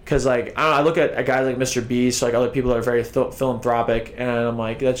 Because like I don't know, I look at guys like Mr. Beast, like other people that are very philanthropic, and I'm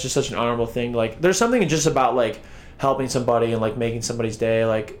like, that's just such an honorable thing. Like there's something just about like helping somebody and like making somebody's day,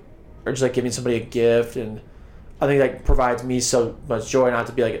 like, or just like giving somebody a gift, and I think that provides me so much joy, not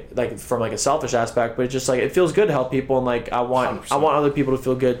to be like from like a selfish aspect, but it's just like it feels good to help people, and like I want 100%. I want other people to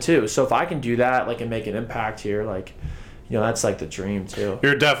feel good too. So if I can do that, like, and make an impact here, like, that's like the dream too.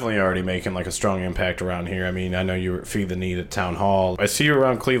 You're definitely already making like a strong impact around here. I mean, I know you feed the need at Town Hall. I see you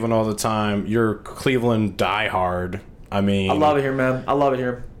around Cleveland all the time. You're Cleveland diehard. I mean, I love it here, man. I love it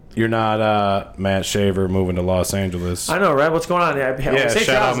here. You're not Matt Shaver moving to Los Angeles. I know, right? What's going on? Yeah, shout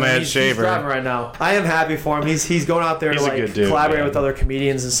out Matt Shaver. He's driving right now. I am happy for him. He's going out there to like collaborate with other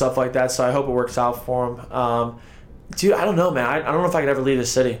comedians and stuff like that. So I hope it works out for him. Dude, I don't know, man. I don't know if I could ever leave the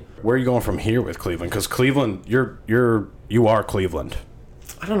city. Where are you going from here with Cleveland? Because Cleveland, you are Cleveland.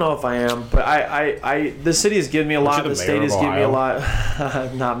 I don't know if I am, but I the city has given me a lot. The state has given me a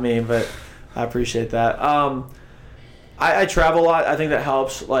lot. Not me, but I appreciate that. I travel a lot. I think that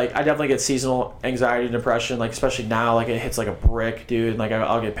helps. Like, I definitely get seasonal anxiety and depression, like, especially now. Like, it hits like a brick, dude. And, like,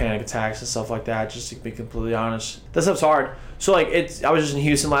 I'll get panic attacks and stuff like that, just to be completely honest. That stuff's hard. So, like, I was just in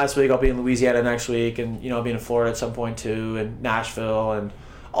Houston last week. I'll be in Louisiana next week. And, I'll be in Florida at some point, too. And Nashville and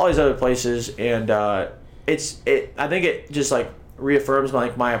all these other places. And I think it just, like, reaffirms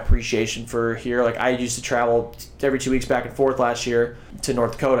my appreciation for here. Like, I used to travel every 2 weeks back and forth last year to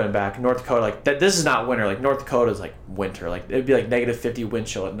North Dakota and back. North Dakota, like, this is not winter. Like, North Dakota is like winter. Like, it'd be like negative 50 wind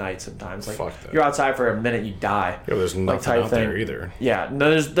chill at night sometimes. Like, fuck that. You're outside for a minute, you die. Yeah, there's nothing out there either. Yeah,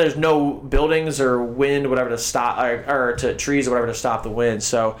 no, there's no buildings or wind, whatever, to stop, or to trees or whatever to stop the wind.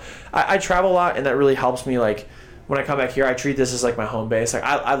 So I travel a lot, and that really helps me. Like, when I come back here, I treat this as like my home base. Like,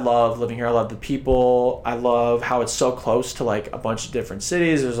 I love living here. I love the people. I love how it's so close to like a bunch of different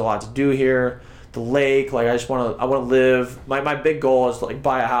cities. There's a lot to do here. The lake, like, I want to live. My big goal is to like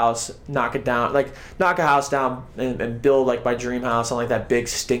buy a house, knock a house down and build like my dream house on like that big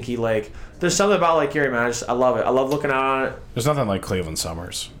stinky lake. There's something about Lake Erie, man. I love it. I love looking out on it. There's nothing like Cleveland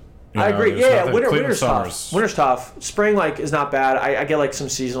summers. I agree. Yeah, winter's tough. Winter's tough. Spring, like, is not bad. I get like some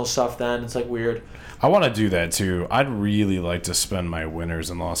seasonal stuff then. It's like weird. I want to do that too. I'd really like to spend my winters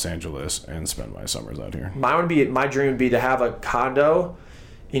in Los Angeles and spend my summers out here. My dream would be to have a condo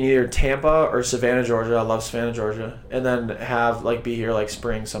in either Tampa or Savannah, Georgia. I love Savannah, Georgia. And then be here like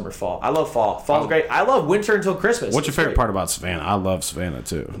spring, summer, fall. I love fall. Fall's great. I love winter until Christmas. What's your favorite part about Savannah? I love Savannah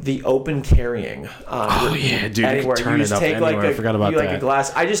too. The open carrying. Oh yeah, dude. Anywhere. You can turn it up anywhere. I forgot about that. Like a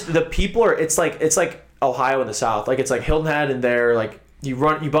glass. the people are, it's like Ohio in the South. Like, it's like Hilton Head, and they're like, I've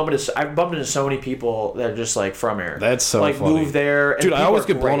bumped into so many people that are just like from here. That's so like funny. Move there. Dude, I always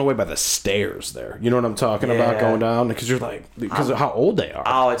get blown away by the stairs there. You know what I'm talking about, going down? Because you're like, because of how old they are.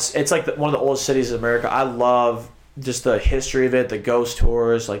 Oh, it's like one of the oldest cities in America. I love just the history of it, the ghost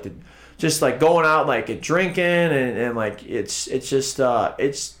tours, like just like going out, like, and drinking, and like it's just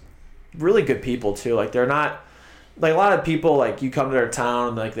it's really good people too. Like, they're not. Like, a lot of people, like, you come to their town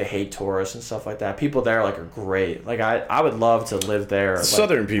and, like, they hate tourists and stuff like that. People there, like, are great. Like, I would love to live there.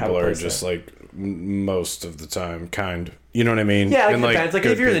 Southern people are just, like, most of the time kind. You know what I mean? Yeah, like, it depends. Like,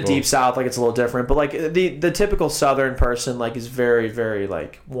 if you're in the deep South, like, it's a little different. But, like, the typical Southern person, like, is very, very,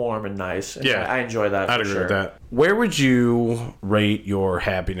 like, warm and nice. And yeah. I enjoy that. I'd agree with that. Where would you rate your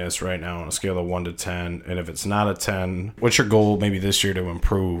happiness right now on a scale of 1 to 10? And if it's not a 10, what's your goal maybe this year to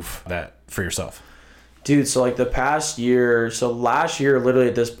improve that for yourself? Dude, so like the past year, so last year, literally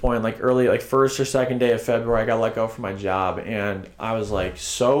at this point, like early, like first or second day of February, I got let go from my job, and I was like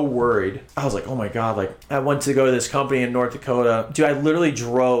so worried. I was like, oh my God, like I went to go to this company in North Dakota. Dude, I literally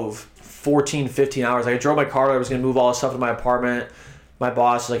drove 14, 15 hours. Like, I drove my car. I was going to move all the stuff to my apartment. My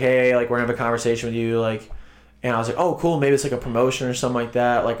boss was like, hey, like, we're going to have a conversation with you. Like, and I was like, oh, cool. Maybe it's like a promotion or something like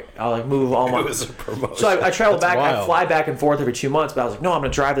that. Like, I'll like move all my. It was a promotion. So I travel back. Wild. I fly back and forth every 2 months. But I was like, no, I'm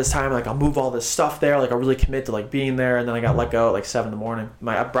gonna drive this time. Like, I'll move all this stuff there. Like, I really commit to like being there. And then I got let go at like 7 a.m.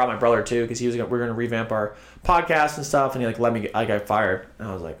 I brought my brother too, because we were gonna revamp our podcast and stuff. And he like let me. I got fired. And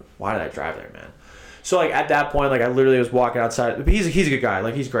I was like, why did I drive there, man? So like at that point, like I literally was walking outside. He's a good guy.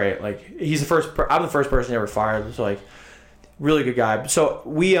 Like, he's great. Like, he's the first. I'm the first person he ever fired. So like, really good guy. So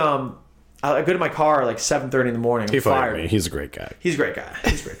we I go to my car at like 7:30 in the morning. He fired me. He's a great guy. He's a great guy.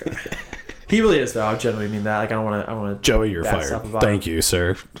 He really is, though. I genuinely mean that. Like, I don't want to. Joey, you're fired. Thank you,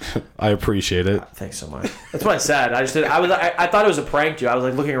 sir. I appreciate it. Thanks so much. That's what I said. I just did. I thought it was a prank, dude. I was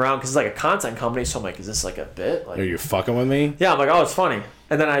like looking around because it's like a content company. So I'm like, is this like a bit? Like, are you fucking with me? Yeah. I'm like, oh, it's funny.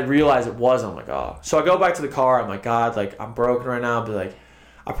 And then I realized it wasn't. I'm like, oh. So I go back to the car. I'm like, God, like I'm broken right now, but like,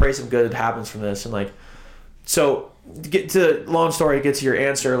 I pray some good happens from this. And like, so get to long story. Get to your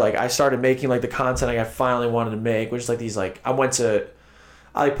answer. Like, I started making like the content I finally wanted to make, which is like these like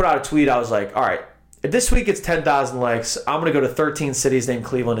I put out a tweet. I was like, all right. If this week gets 10,000 likes, I'm going to go to 13 cities named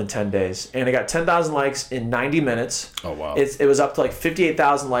Cleveland in 10 days. And it got 10,000 likes in 90 minutes. Oh, wow. It was up to like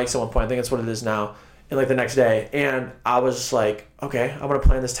 58,000 likes at one point. I think that's what it is now. And like the next day. And I was just like, okay, I'm going to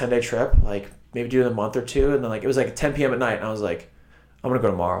plan this 10-day trip. Like maybe do it in a month or two. And then like it was like 10 p.m. at night. And I was like, I'm going to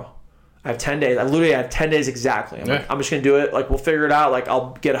go tomorrow. I have 10 days. I literally have 10 days exactly. Like, I'm just going to do it. Like, we'll figure it out. Like,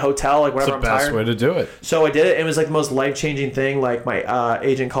 I'll get a hotel, like, whenever I'm tired. It's the best way to do it. So I did it. It was, like, the most life-changing thing. Like, my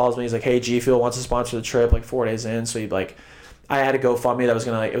agent calls me. He's like, hey, G Fuel wants to sponsor the trip, like, 4 days in. So, he, like, I had a GoFundMe that was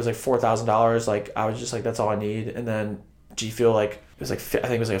going to, like, it was, like, $4,000. Like, I was just like, that's all I need. And then G Fuel, like, it was, like, I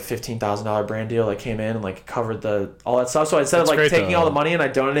think it was, like, a $15,000 brand deal that came in and, like, covered all that stuff. So instead of, like, taking all the money and I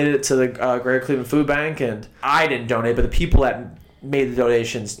donated it to the Greater Cleveland Food Bank. And I didn't donate, but the people that made the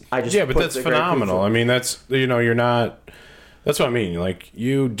donations. I just but that's phenomenal. I mean, that's you're not. That's what I mean. Like,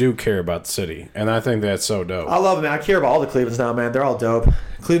 you do care about the city, and I think that's so dope. I love it, man. I care about all the Clevelands now, man. They're all dope.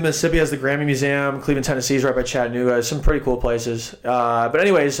 Cleveland, Mississippi has the Grammy Museum. Cleveland, Tennessee is right by Chattanooga. Some pretty cool places. But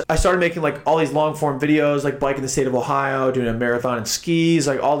anyways, I started making like all these long form videos, like biking the state of Ohio, doing a marathon and skis,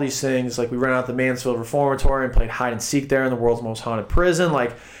 like all these things. Like we ran out the Mansfield Reformatory and played hide and seek there in the world's most haunted prison.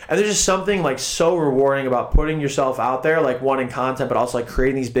 Like, and there's just something like so rewarding about putting yourself out there, like wanting content, but also like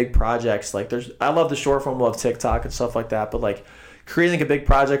creating these big projects. Like I love the short form, love TikTok and stuff like that, but like creating like a big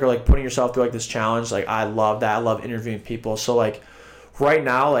project or like putting yourself through like this challenge, like I love that. I love interviewing people. So like right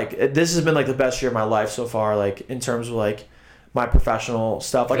now, like this has been like the best year of my life so far, like in terms of like my professional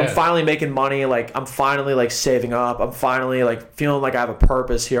stuff. Like I'm finally making money. Like I'm finally like saving up. I'm finally like feeling like I have a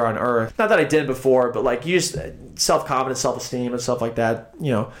purpose here on earth. Not that I didn't before, but like you just self-confidence, self-esteem and stuff like that,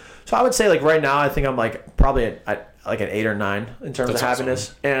 you know. So I would say like right now, I think I'm like probably at like an 8 or 9 in terms of happiness.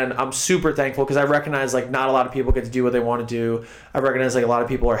 Awesome. And I'm super thankful because I recognize like not a lot of people get to do what they want to do. I recognize like a lot of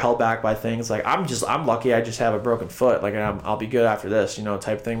people are held back by things. Like I'm lucky I just have a broken foot. Like I'll be good after this, you know,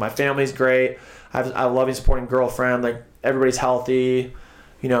 type thing. My family's great. I have a loving, supporting girlfriend. Like everybody's healthy.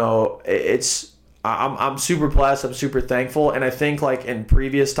 You know, I'm super blessed. I'm super thankful. And I think like in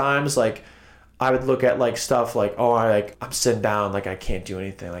previous times, like I would look at like stuff like, oh, I'm sitting down, like I can't do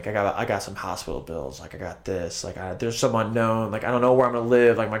anything. Like I got some hospital bills. Like I got this. Like there's some unknown. Like I don't know where I'm gonna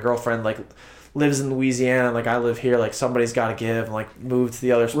live. Like my girlfriend like lives in Louisiana. Like I live here. Like somebody's got to give. And, like move to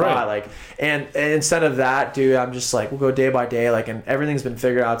the other spot. Right. Like and instead of that, dude, I'm just like we'll go day by day. Like and everything's been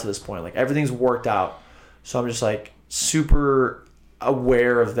figured out to this point. Like everything's worked out. So I'm just like super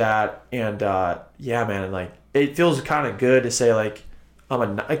aware of that. And yeah, man. And like it feels kind of good to say like.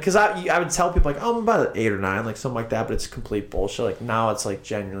 Because I would tell people like, oh, I'm about an 8 or 9, like something like that, but it's complete bullshit. Like now it's like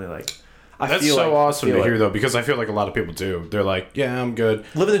genuinely like that's so awesome to hear though, because I feel like a lot of people do. They're like, yeah, I'm good,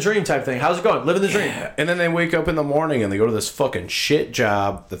 living the dream type thing. How's it going? Living the dream. And then they wake up in the morning and they go to this fucking shit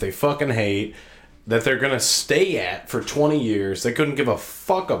job that they fucking hate, that they're gonna stay at for 20 years. They couldn't give a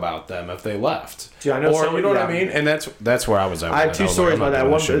fuck about them if they left. Dude, I know you know what I mean? And that's where I was at. I have 2 stories about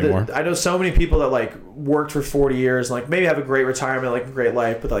that. I know so many people that like worked for 40 years, and, like maybe have a great retirement, like a great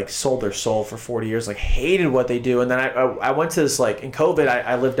life, but like sold their soul for 40 years, like hated what they do. And then I went to this like in COVID,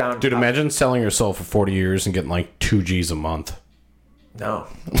 I lived down. Dude, imagine selling your soul for 40 years and getting like 2 G's a month. No,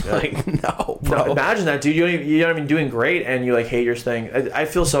 like no, bro. No, imagine that, dude. You're not even doing great, and you like hate your thing. I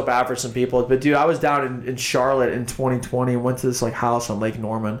feel so bad for some people, but dude, I was down in Charlotte in 2020. Went to this like house on Lake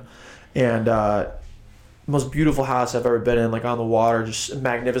Norman, and most beautiful house I've ever been in, like on the water, just a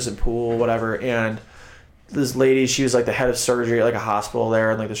magnificent pool, whatever. And this lady, she was like the head of surgery at like a hospital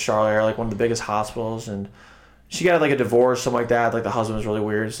there in like the Charlotte area, like one of the biggest hospitals, and she got like a divorce, something like that. Like the husband was really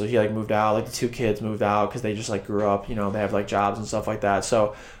weird, so he like moved out. Like the 2 kids moved out because they just like grew up, you know, they have like jobs and stuff like that.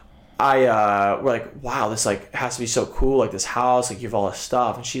 So we're like, wow, this like has to be so cool, like this house, like you have all this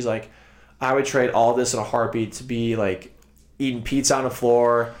stuff. And she's like, I would trade all this in a heartbeat to be like eating pizza on the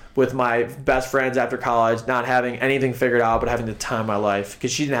floor with my best friends after college, not having anything figured out, but having the time of my life,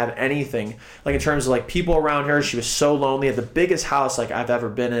 because she didn't have anything. Like in terms of like people around her, she was so lonely. At the biggest house like I've ever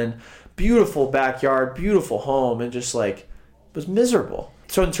been in. Beautiful backyard, beautiful home, and just like was miserable.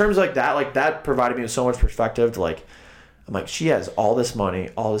 So in terms of like that provided me with so much perspective to like, I'm like, she has all this money,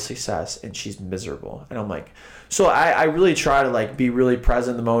 all this success, and she's miserable. And I'm like, so I really try to like be really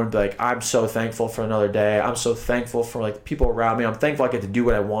present in the moment, be like, I'm so thankful for another day. I'm so thankful for like people around me. I'm thankful I get to do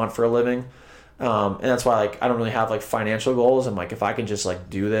what I want for a living. And that's why like I don't really have like financial goals. I'm like, if I can just like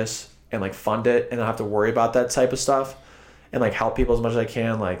do this and like fund it and not have to worry about that type of stuff and like help people as much as I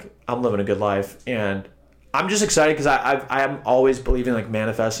can, like I'm living a good life. And I'm just excited because I am always believing like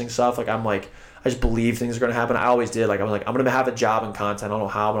manifesting stuff. Like I'm like, I just believe things are going to happen. I always did. Like I'm like, I'm going to have a job in content. I don't know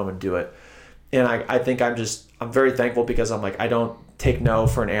how, but I'm going to do it. And I think I'm very thankful because I'm like, I don't take no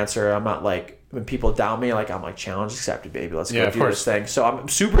for an answer. I'm not like, when people doubt me, like I'm like, challenge accepted, baby. Let's go do this thing. So I'm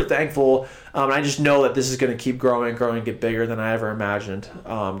super thankful. And I just know that this is going to keep growing and get bigger than I ever imagined.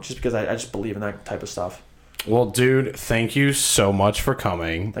 Just because I just believe in that type of stuff. Well, dude, thank you so much for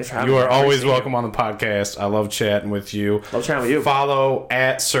coming. Thanks for having me. You are always welcome on the podcast. I love chatting with you. Love chatting with you. Follow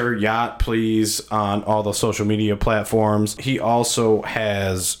at Sir Yacht, please, on all the social media platforms. He also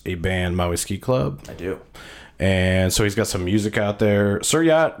has a band, Maui Ski Club. I do. And so he's got some music out there. Sir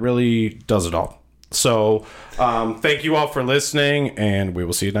Yacht really does it all. So thank you all for listening, and we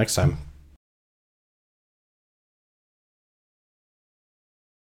will see you next time.